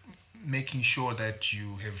 Making sure that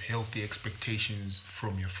you have healthy expectations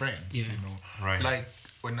from your friends. Yeah. You know, Right. Like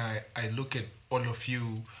when I look at all of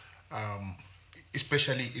you,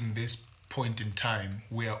 especially in this point in time,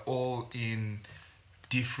 we are all in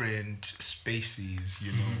different spaces,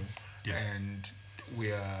 you know, Yeah. and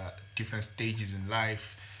we are different stages in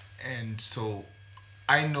life, and so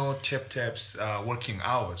I know Tap's working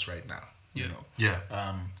hours right now. Yeah. You know, Yeah.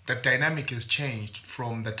 the dynamic has changed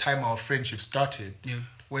from the time our friendship started. Yeah.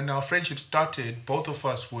 When our friendship started, both of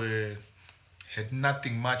us had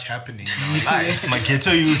nothing much happening in our lives. My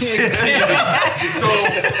ghetto youth. So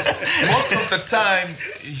most of the time,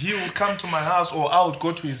 he would come to my house, or I would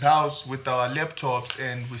go to his house with our laptops,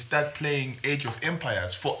 and we start playing Age of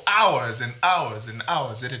Empires for hours and hours and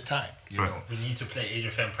hours at a time. You Right. know, We need to play Age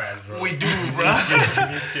of Empires, bro. we do, bro.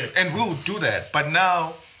 And we'll do that. But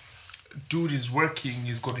now, dude is working.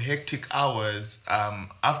 He's got hectic hours.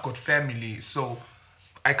 I've got family, so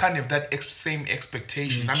I can't have that same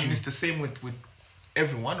expectation. I mean, it's the same with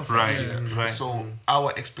every one of us. Right, Here. right. So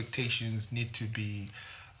our expectations need to be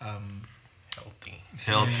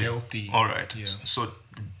healthy. All right. Yeah. So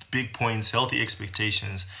big points, healthy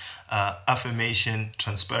expectations, affirmation,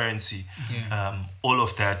 transparency, all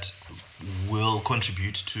of that will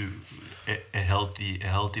contribute to a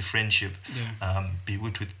healthy friendship. Yeah. Be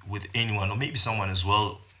with anyone, or maybe someone as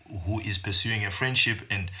well who is pursuing a friendship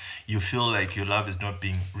and you feel like your love is not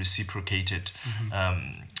being reciprocated.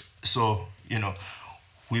 So, you know,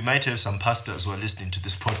 we might have some pastors who are listening to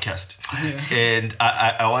this podcast. And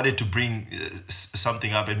I wanted to bring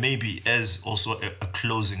something up, and maybe as also a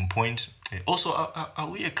closing point. Also, are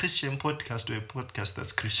we a Christian podcast or a podcast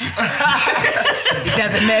that's Christian? It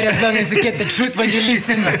doesn't matter as long as you get the truth when you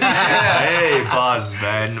listen. Hey, buzz,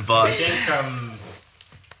 man, I buzz. think,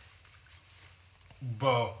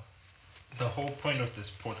 well, the whole point of this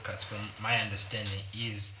podcast, from my understanding,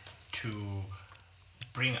 is to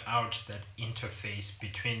bring out that interface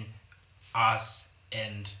between us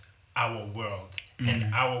and our world.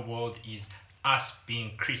 And our world is us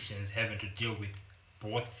being Christians having to deal with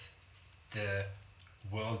both the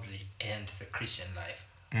worldly and the Christian life,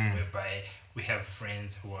 whereby we have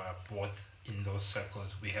friends who are both in those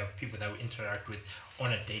circles. We have people that we interact with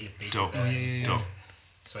on a daily basis. Dope. Dope.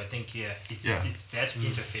 So I think it's that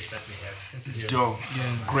interface that we have. Dope.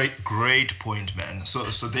 Great point, man.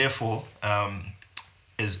 So therefore,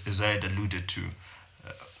 as I had alluded to,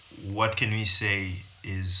 what can we say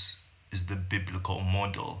is the biblical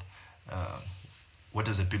model? What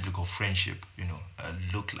does a biblical friendship,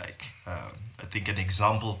 look like? I think an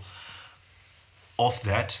example of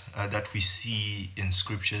that that we see in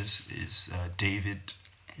scriptures is David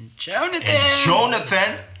Jonathan. and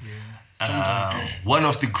Jonathan. One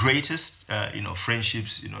of the greatest,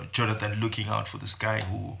 friendships. Jonathan looking out for this guy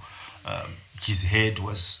who his head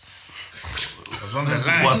was on the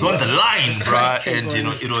line. was on the line, bruh. Price tag And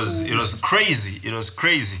it was crazy. It was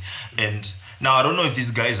crazy. And now I don't know if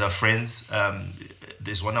these guys are friends.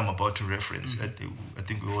 There's one I'm about to reference. I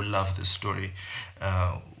think we all love this story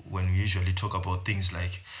when we usually talk about things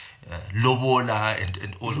like lobola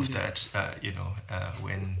and all of that.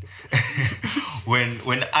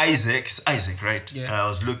 When Isaac, right? Yeah.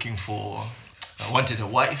 Was looking for, wanted a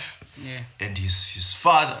wife. Yeah. And his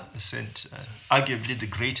father sent arguably the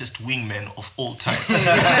greatest wingman of all time.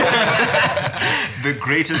 The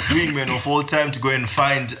greatest wingman of all time to go and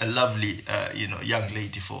find a lovely, young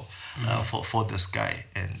lady for this guy.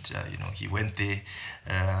 And, he went there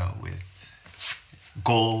with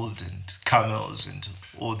gold and camels and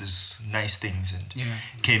all these nice things and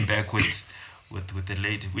came back with the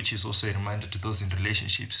lady, which is also a reminder to those in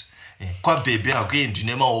relationships. You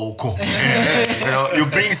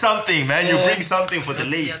bring something, man. You bring something for the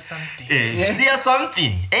lady. See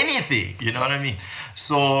something, anything. You know what I mean?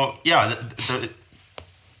 So yeah,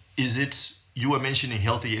 is it? You were mentioning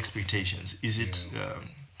healthy expectations. Is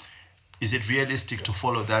it realistic to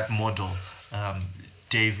follow that model,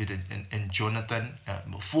 David and Jonathan,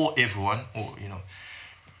 for everyone, or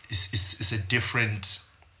is a different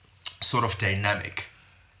sort of dynamic?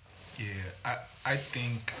 Yeah, I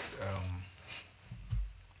think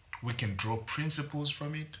we can draw principles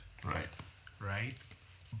from it, right?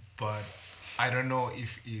 But I don't know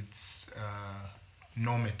if it's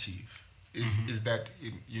normative. Is that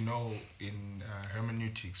in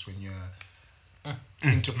hermeneutics when you're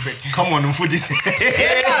interpreting? Come on, Mfudisi.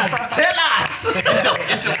 Tell us.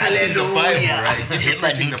 Interpreting the Bible, right?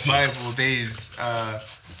 Interpreting the Bible, there is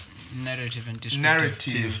Narrative and descriptive.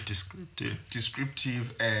 narrative,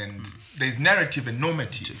 Descriptive. and there's narrative and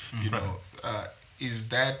normative. Is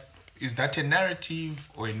that a narrative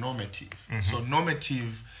or a normative? So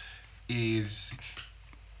normative is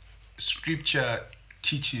scripture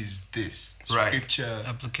teaches this. Right. Scripture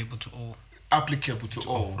Applicable to all. applicable to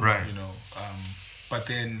all. Right. But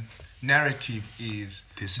then narrative is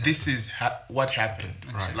This is what happened.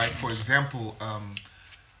 Right. Like for example,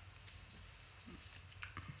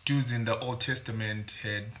 dudes in the Old Testament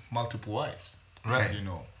had multiple wives. Right.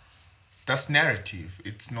 That's narrative.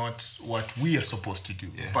 It's not what we are supposed to do.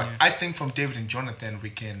 Yeah. But I think from David and Jonathan, we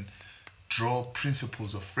can draw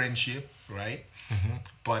principles of friendship, right?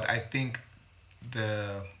 But I think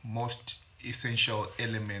the most essential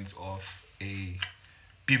elements of a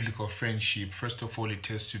biblical friendship, first of all, it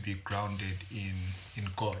has to be grounded in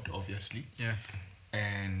God, obviously. Yeah.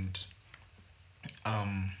 And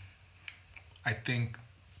I think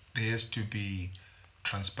there has to be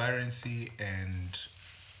transparency and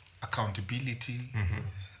accountability,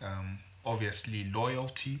 obviously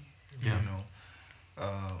loyalty,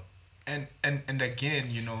 and again,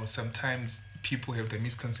 sometimes people have the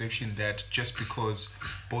misconception that just because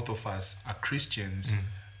both of us are Christians,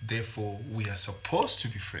 therefore we are supposed to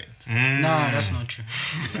be friends. No, that's not true.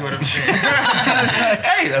 You see what I'm saying?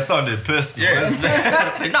 Hey, that sounded personal. Yeah.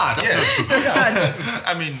 Nah, that's not true.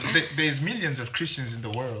 I mean, there's millions of Christians in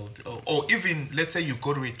the world, or even let's say you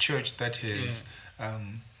go to a church that has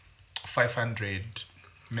 500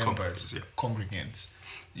 members, congregants.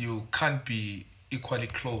 You can't be equally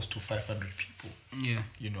close to 500 people. Yeah.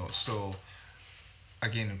 So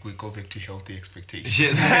again, we go back to healthy expectations.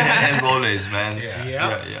 Yes, as always, man.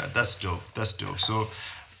 Yeah. Yeah. That's dope. So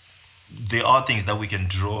there are things that we can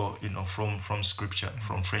draw, from scripture,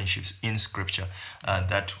 from friendships in scripture,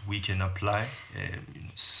 that we can apply.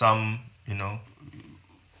 Some,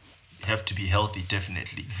 have to be healthy,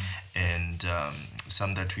 definitely, and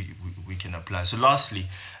some that we can apply. So lastly,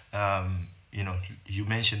 you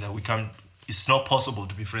mentioned that we can't. It's not possible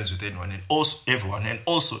to be friends with everyone, and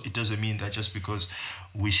also it doesn't mean that just because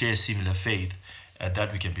we share similar faith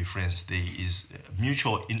that we can be friends. There is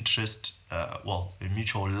mutual interest, a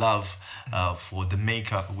mutual love for the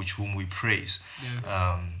Maker, whom we praise.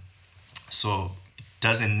 Yeah. So it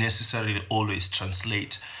doesn't necessarily always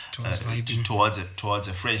translate towards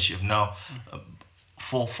a friendship. Now,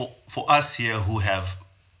 for us here who have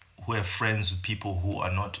friends with people who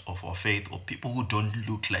are not of our faith, or people who don't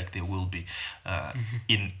look like they will be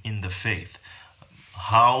in the faith,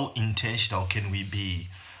 how intentional can we be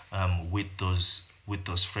with those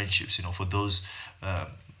friendships? For those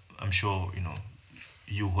I'm sure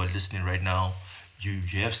you who are listening right now, you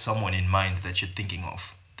have someone in mind that you're thinking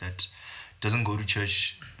of that doesn't go to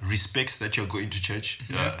church, respects that you're going to church,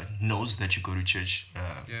 knows that you go to church.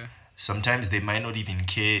 Sometimes they might not even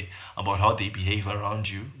care about how they behave around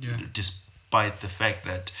you, despite the fact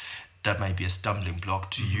that that might be a stumbling block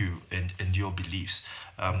to you and your beliefs.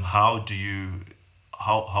 How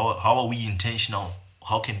are we intentional?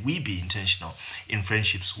 How can we be intentional in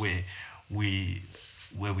friendships where we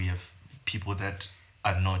have people that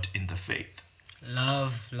are not in the faith?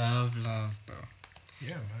 Love, bro.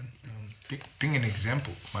 Yeah, man. Being an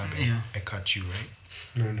example, my man. Yeah. I cut you, right?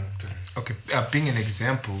 No. Okay, being an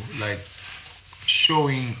example, like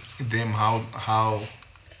showing them how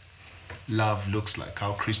love looks like,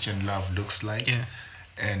 how Christian love looks like,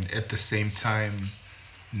 and at the same time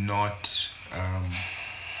not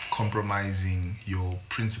compromising your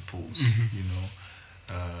principles.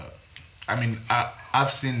 I mean,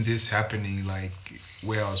 I've seen this happening like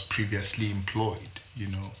where I was previously employed.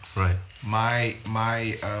 Right. My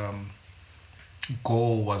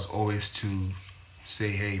goal was always to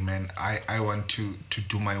say, hey man, I want to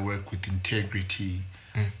do my work with integrity.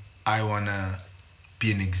 I want to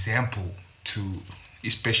be an example to,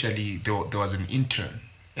 especially there was an intern,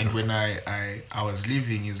 and when I was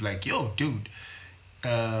leaving, he was like, yo dude,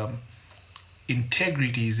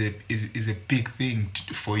 integrity is a big thing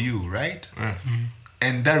for you, right?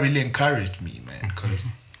 And that really encouraged me, man,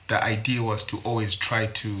 because the idea was to always try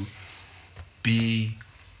to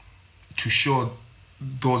show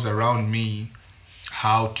those around me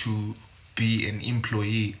how to be an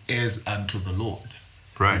employee as unto the Lord,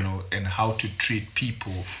 Right. And how to treat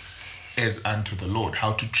people as unto the Lord,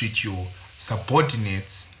 how to treat your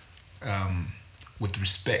subordinates with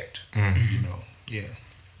respect. Yeah.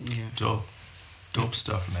 Dope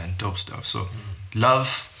stuff, man. Dope stuff. So,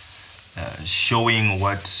 love, showing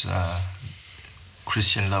what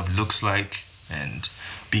Christian love looks like, and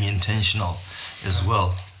being intentional as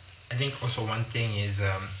well. I think also one thing is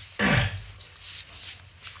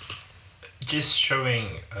just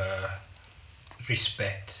showing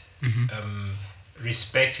respect.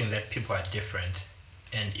 Respecting that people are different,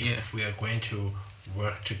 and if we are going to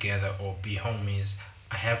work together or be homies,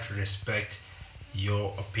 I have to respect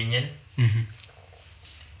your opinion.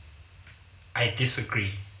 I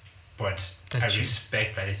disagree, but I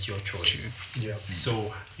respect that it's your choice. Yeah.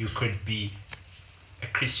 So you could be a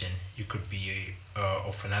Christian, you could be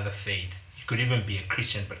of another faith, you could even be a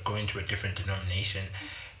Christian but go into a different denomination,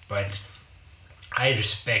 but I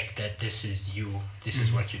respect that this is you, this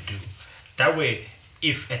is what you do. That way,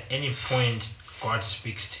 if at any point God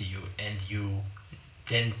speaks to you and you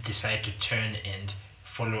then decide to turn and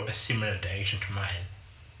follow a similar direction to mine,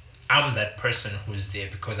 I'm that person who's there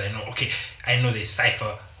because I know there's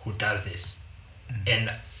Cypher who does this, and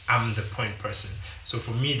I'm the point person. So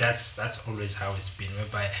for me, that's always how it's been.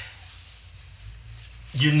 Whereby,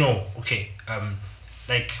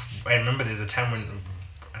 like I remember there's a time when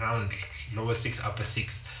around lower 6, upper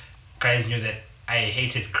 6, guys knew that I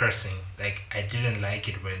hated cursing. Like I didn't like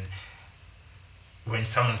it when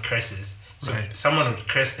someone curses. So someone would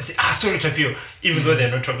curse and say, sorry Tapio, even though they're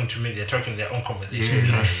not talking to me, they're talking their own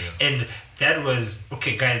conversation. And that was,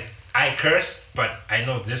 okay guys, I curse, but I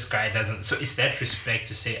know this guy doesn't. So it's that respect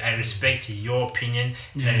to say, I respect your opinion,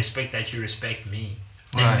 and I respect that you respect me.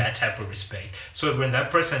 And that type of respect. So when that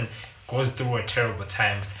person goes through a terrible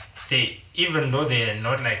time, they, even though they are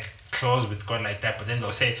not like close with God like that, but then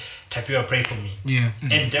they'll say, Tapio, pray for me.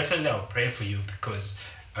 And definitely I'll pray for you because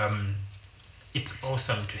it's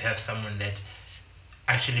awesome to have someone that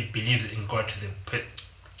actually believes in God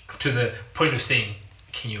to the point of saying,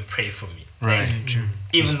 can you pray for me? Right. Like, True.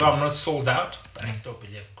 Even though I'm not sold out, but I still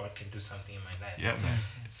believe God can do something in my life. Yeah, man.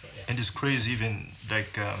 So, And it's crazy, even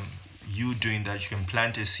like you doing that, you can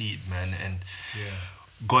plant a seed, man, and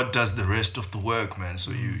God does the rest of the work, man.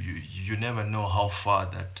 So you never know how far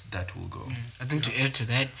that will go. I think to add to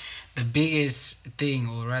that, the biggest thing,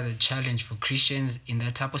 or rather challenge for Christians in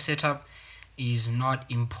that type of setup, is not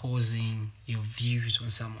imposing your views on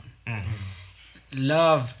someone.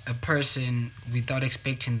 Love a person without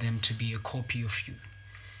expecting them to be a copy of you.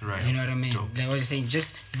 Right. You know what I mean? Like what you're saying,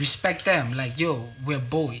 just respect them. Like, yo, we're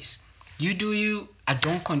boys. You do you. I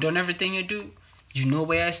don't condone everything you do. You know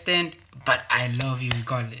where I stand, but I love you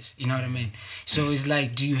regardless. You know what I mean? So it's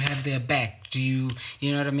like, do you have their back? Do you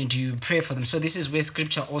know what I mean? Do you pray for them? So this is where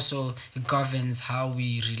scripture also governs how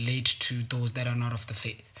we relate to those that are not of the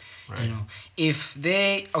faith. Right. You know, if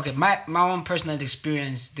they, my own personal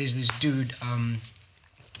experience, there's this dude,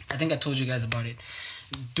 I think I told you guys about it.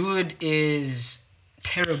 Dude is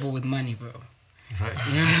terrible with money, bro. Right.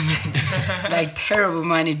 You know what I mean? Like terrible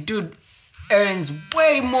money. Dude earns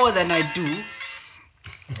way more than I do.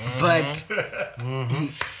 But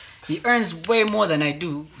he earns way more than I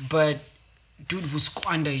do. But dude will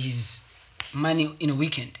squander his money in a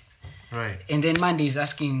weekend. Right. And then Monday is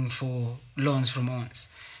asking for loans from us.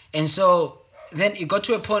 And so then it got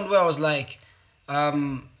to a point where I was like,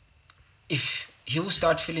 if he will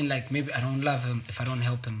start feeling like maybe I don't love him if I don't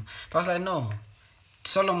help him. But I was like, no.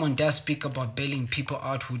 Solomon does speak about bailing people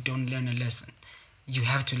out who don't learn a lesson. You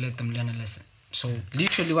have to let them learn a lesson. So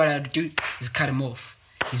literally what I had to do is cut him off.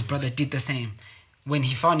 His brother did the same. When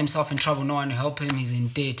he found himself in trouble, no one to help him, he's in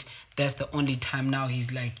debt. That's the only time now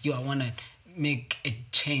he's like, yo, I want to make a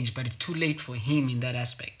change. But it's too late for him in that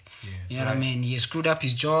aspect. You know what I mean? He screwed up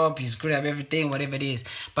his job, he screwed up everything, whatever it is.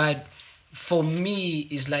 But for me,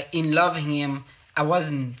 it's like in loving him, I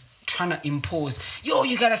wasn't trying to impose, yo,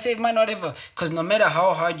 you gotta save money, whatever. Because no matter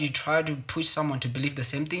how hard you try to push someone to believe the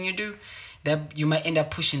same thing you do, that you might end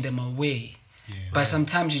up pushing them away. But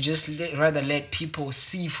sometimes you just rather let people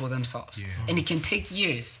see for themselves. And it can take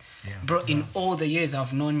years. Bro, in all the years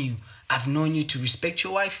I've known you to respect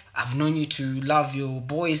your wife. I've known you to love your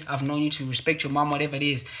boys. I've known you to respect your mom, whatever it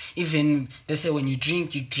is. Even, let's say when you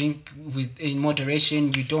drink in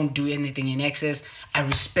moderation. You don't do anything in excess. I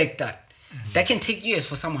respect that. That can take years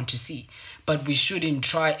for someone to see. But we shouldn't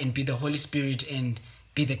try and be the Holy Spirit and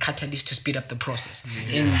be the catalyst to speed up the process.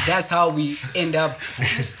 And that's how we end up...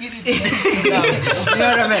 you know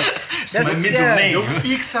what I mean? That's my middle name.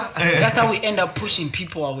 That's how we end up pushing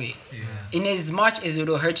people away. In as much as it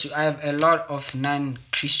will hurt you, I have a lot of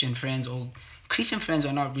non-Christian friends, or Christian friends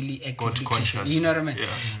are not really actively Christian. You know what I mean?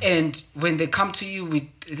 And when they come to you with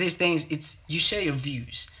these things, it's you share your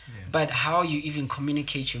views, but how you even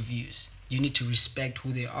communicate your views. You need to respect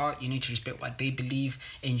who they are. You need to respect what they believe,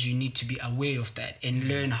 and you need to be aware of that and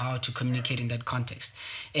learn how to communicate in that context.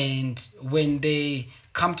 And when they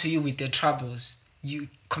come to you with their troubles, you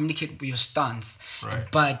communicate with your stance,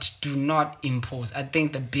 but do not impose. I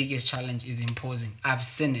think the biggest challenge is imposing. I've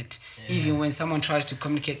seen it. Even when someone tries to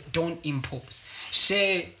communicate, don't impose.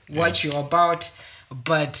 Share what you're about,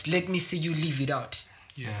 but let me see you leave it out.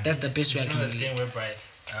 That's the best way I can the relate. thing whereby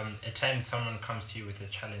at times someone comes to you with a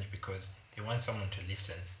challenge because they want someone to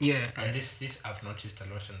listen. And this I've noticed a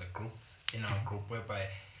lot in our group, whereby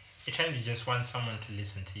at times you just want someone to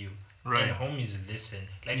listen to you. And homies listen.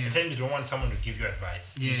 Like at times you don't want someone to give you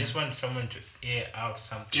advice. You just want someone to air out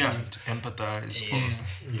something. To empathize.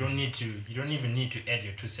 You don't even need to add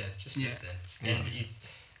your 2 cents. Just listen. And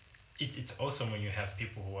it's awesome when you have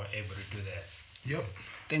people who are able to do that.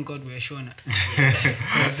 Thank God we're sure now.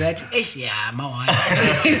 Because that is, my one.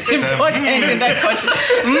 It's important in that country.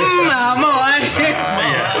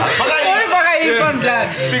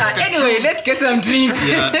 Anyway, let's get some drinks.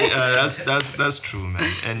 That's true, man.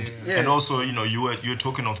 And also, you're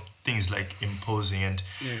talking of things like imposing, and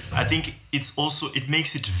I think it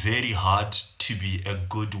makes it very hard to be a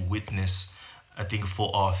good witness, I think,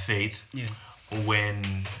 for our faith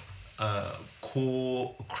when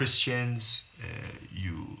core Christians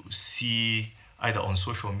you see either on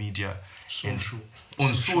social media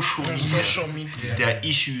on social media there are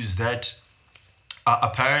issues that are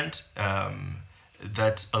apparent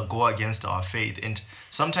that go against our faith, and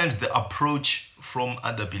sometimes the approach from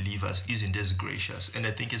other believers isn't as gracious, and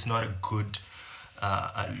I think it's not a good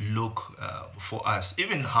look for us,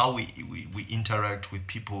 even how we interact with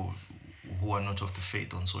people who are not of the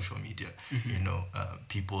faith on social media.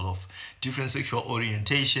 People of different sexual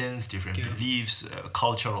orientations, different beliefs,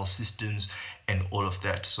 cultural systems, and all of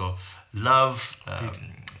that. So love,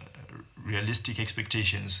 realistic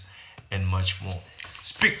expectations, and much more.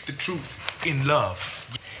 Speak the truth in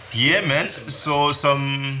love. Yeah, man. So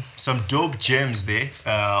some dope gems there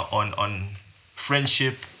on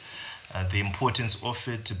friendship, the importance of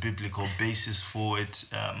it, a biblical basis for it,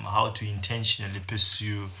 how to intentionally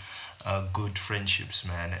pursue good friendships,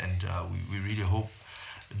 man. And we really hope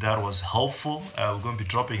that was helpful. We're going to be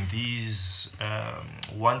dropping these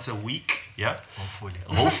once a week.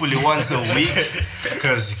 Hopefully once a week,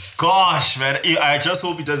 because gosh, man, I just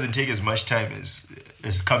hope it doesn't take as much time as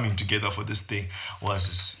coming together for this thing was.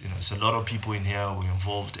 It's a lot of people in here were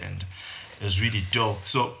involved, and it's really dope.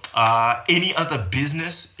 So any other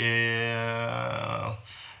business? Did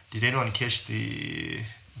anyone catch the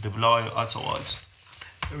Bulawayo Arts Awards?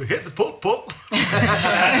 We hit the popo.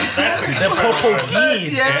 The popo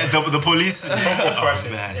did. The police.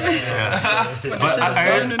 Man. But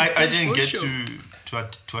I didn't get to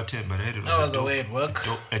attend, but I heard it was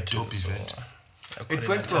a dope event. It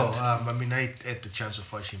went well. I had the chance of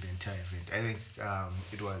watching the entire event. I think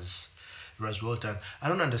it was was well done. I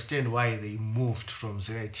don't understand why they moved from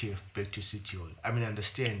ZITF back to City Hall. I mean, I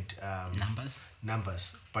understand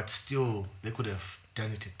numbers, but still they could have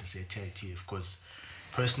done it at the ZITF because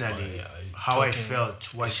personally, how I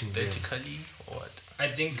felt watching them. Aesthetically or what? I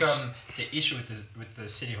think the issue with the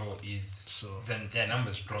City Hall is then their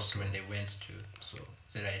numbers dropped when they went to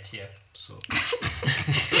ZITF.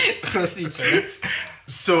 Proceed.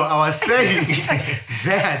 So I was saying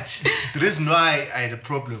that the reason why I had a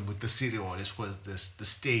problem with the City Hall is because the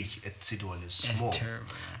stage at City Hall is small. That's terrible.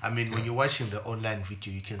 I mean, when you're watching the online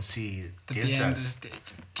video, you can see The behind the dancers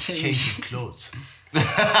stage. changing clothes.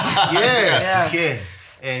 Yeah, you can.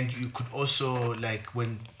 And you could also, like,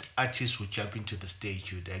 when artists would jump into the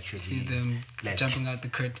stage, you'd actually See them like, jumping out the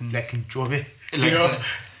curtains. like in Jobe.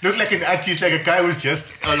 Look like an artist, like a guy who's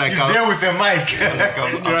just he's there with the mic.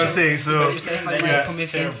 You know what I'm saying? So You say if I yeah. come here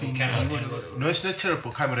fencing, No, it's not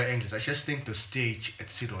terrible camera angles. I just think the stage at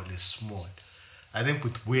City Hall is small. I think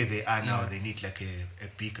with where they are now, they need like a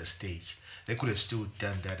bigger stage. They could have still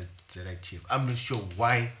done that at ZITF. I'm not sure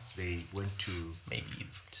why they went to. Maybe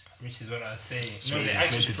it's Which is what I was saying. No, Maybe they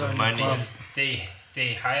actually the money.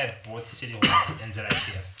 they hired both City Hall and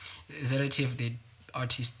ZITF. ZITF, the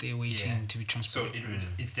artists, they're waiting to be So transported.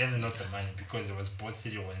 it's definitely not the money because it was both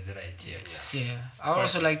City Hall and ZITF. Yeah. I would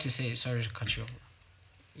also like to say, sorry to cut you off.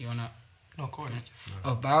 You wanna? No, go ahead.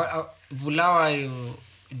 Oh, but Bulawayo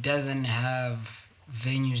doesn't have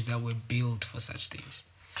venues that were built for such things.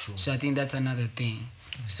 True. So I think that's another thing.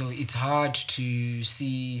 So it's hard to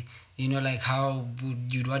see, you know, like how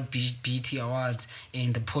you'd watch BET Awards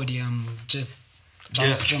and the podium just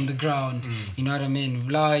jumps from the ground. You know what I mean?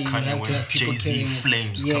 Bulawayo, you Kanye have to have West, people Jay-Z, carrying it.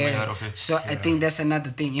 flames coming out of it. So I think that's another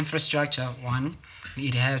thing. Infrastructure, one,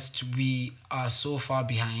 it has to. We are so far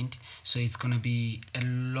behind, so it's gonna be a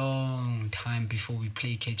long time before we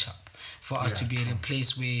play catch up for us to be at a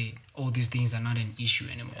place where all these things are not an issue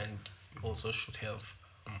anymore. and also should have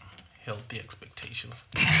healthy expectations.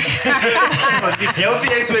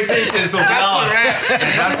 Healthy expectations. So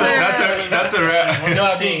that's a wrap. No,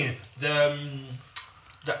 I mean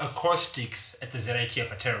the acoustics at the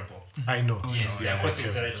ZITF are terrible. I know. Yes, the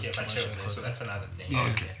acoustics at That's ZITF are too much terrible. So that's another thing. Yeah.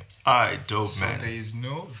 Okay. Alright, dope, So man. there is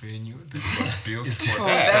no venue that was built for For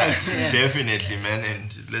that. that, yeah. Definitely, man.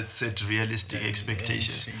 And let's set realistic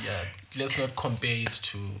expectations. And, let's not compare it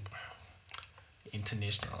to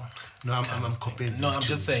international. No, I'm comparing. No, I'm to-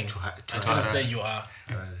 just saying. to I to didn't Harare. say you are.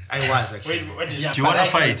 I was actually. Wait, what did Yeah, Do you wanna but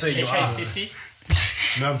I fight? didn't say you are. HICC?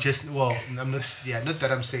 No, I'm just. Well, I'm not. Yeah, not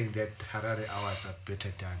that I'm saying that Harare Awards are better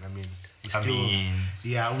done. I mean,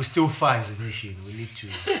 we're still far as a nation. We need to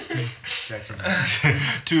start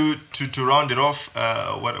to round it off,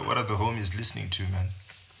 what are the homies listening to, man?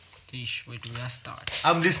 Where do we start?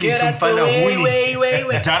 I'm listening Get to out the Mfana way, Huni.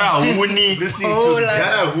 wait. Tara Huni, Listening Oh, to like-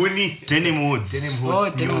 Dara Huni. Denim Woods, Denim Oh,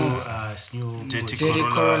 Hoods, Denim new, Hoods. new. Dirty Dirty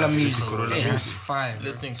Corolla, Corolla Dirty music. Corolla Yeah, music. it's fire.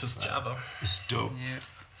 Listening to Java. It's dope. Yeah.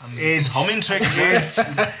 Is how many tracks is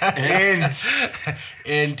that?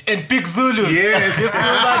 And And Big Zulu. yes,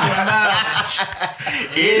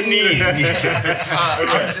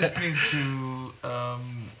 I'm listening to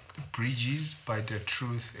Bridges by The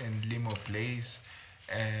Truth and Limo Blaze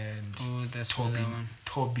and Oh, that's for that one.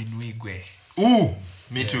 Toby Nwigwe. Ooh,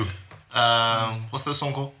 me too. What's the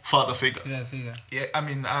song called? Father Figure. Figure. Yeah, I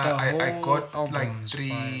mean, The I whole got album like is 3.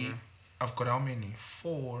 fire. I've got how many?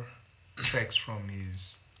 4 tracks from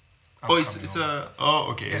his. Oh, it's upcoming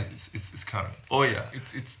album. okay. Yeah. It's coming. Oh yeah.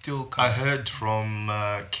 It's still I coming. heard from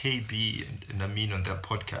KB and Amin on their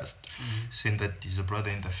podcast saying that he's a brother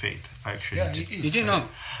in the faith. I actually Yeah, did. he is. Did you know?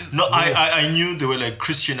 No, I knew there were like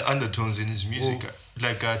Christian undertones in his music,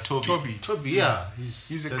 like Toby. Toby. yeah,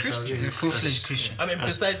 He's a that's Christian. how- He's a full-fledged Christian. I mean,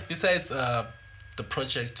 besides the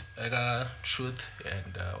project Truth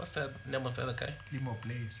and what's the name of the other guy? Limo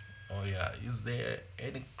Blaze. Oh yeah, is there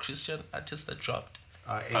any Christian artist that dropped?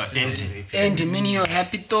 Andy. And Minio,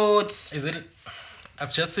 Happy Thoughts. Is it?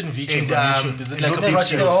 I've just seen videos And, on YouTube. Is it like no a big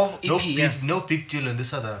project? It's a whole No EP, yeah. no big deal on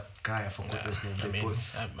this other guy. I forgot his name. I They mean,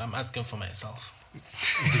 both- I'm asking for myself.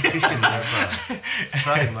 He's a Christian rapper.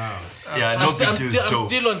 Try him out. Yeah, no big deal is I'm dope.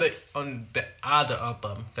 still on the other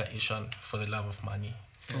album that Ishan For the Love of Money.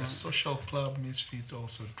 Yeah, Social Club Misfits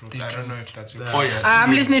also dropped. They I don't know if that's your. Oh yeah.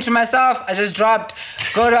 I'm listening to myself. I just dropped.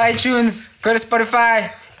 Go to iTunes. Go to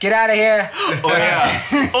Spotify. Get out of here. Oh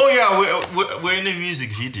yeah. Oh yeah. We're in a music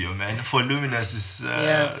video, man, for Luminous'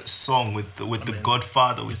 song with the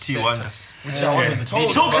Godfather with T1. Which I wasn't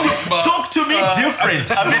told. Talk to me different.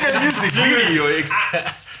 I'm in a music video.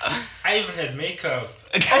 I even had makeup.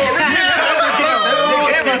 They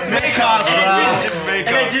gave us makeup, bro. And I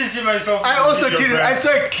makeup. didn't see myself. I also with your did it. I breath.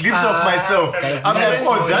 saw a glimpse of myself. guys, I'm like,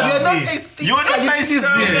 oh, You're not that's me. You were not nice.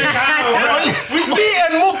 with me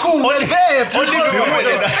and Muku were there. Only because you we were were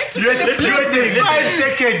there. expecting You had 5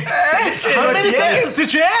 seconds. How many seconds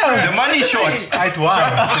did you have? The money shot. At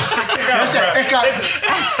one.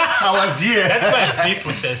 I was here. That's my beef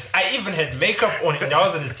with this. I even had makeup on and I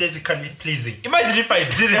wasn't aesthetically pleasing. Imagine if I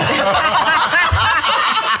didn't.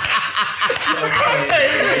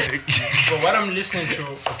 But what I'm listening to,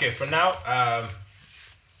 okay, for now,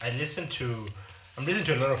 I'm listening to a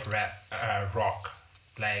lot of rock.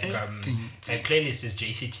 Like my playlist is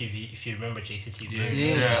JCTV. If you remember JCTV,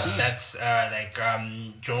 that's like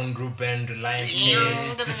John Ruben, The Lion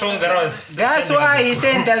King. The song that I was. That's why he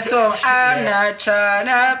sang that song. I'm not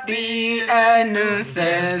tryna be a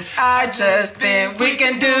nuisance. I just think we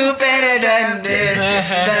can do better than this.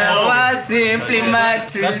 That was simply my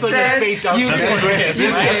 2 That's when you cents. fade out. You That's can when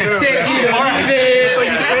you take it or leave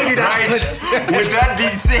it. Right. With that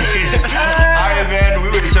being said, alright, man, we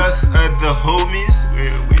were just the homies.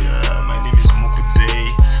 My name is Mukudze.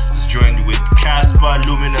 I was joined with Casper,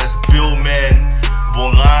 Luminous, Billman,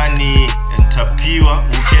 Bongani, and Tapiwa.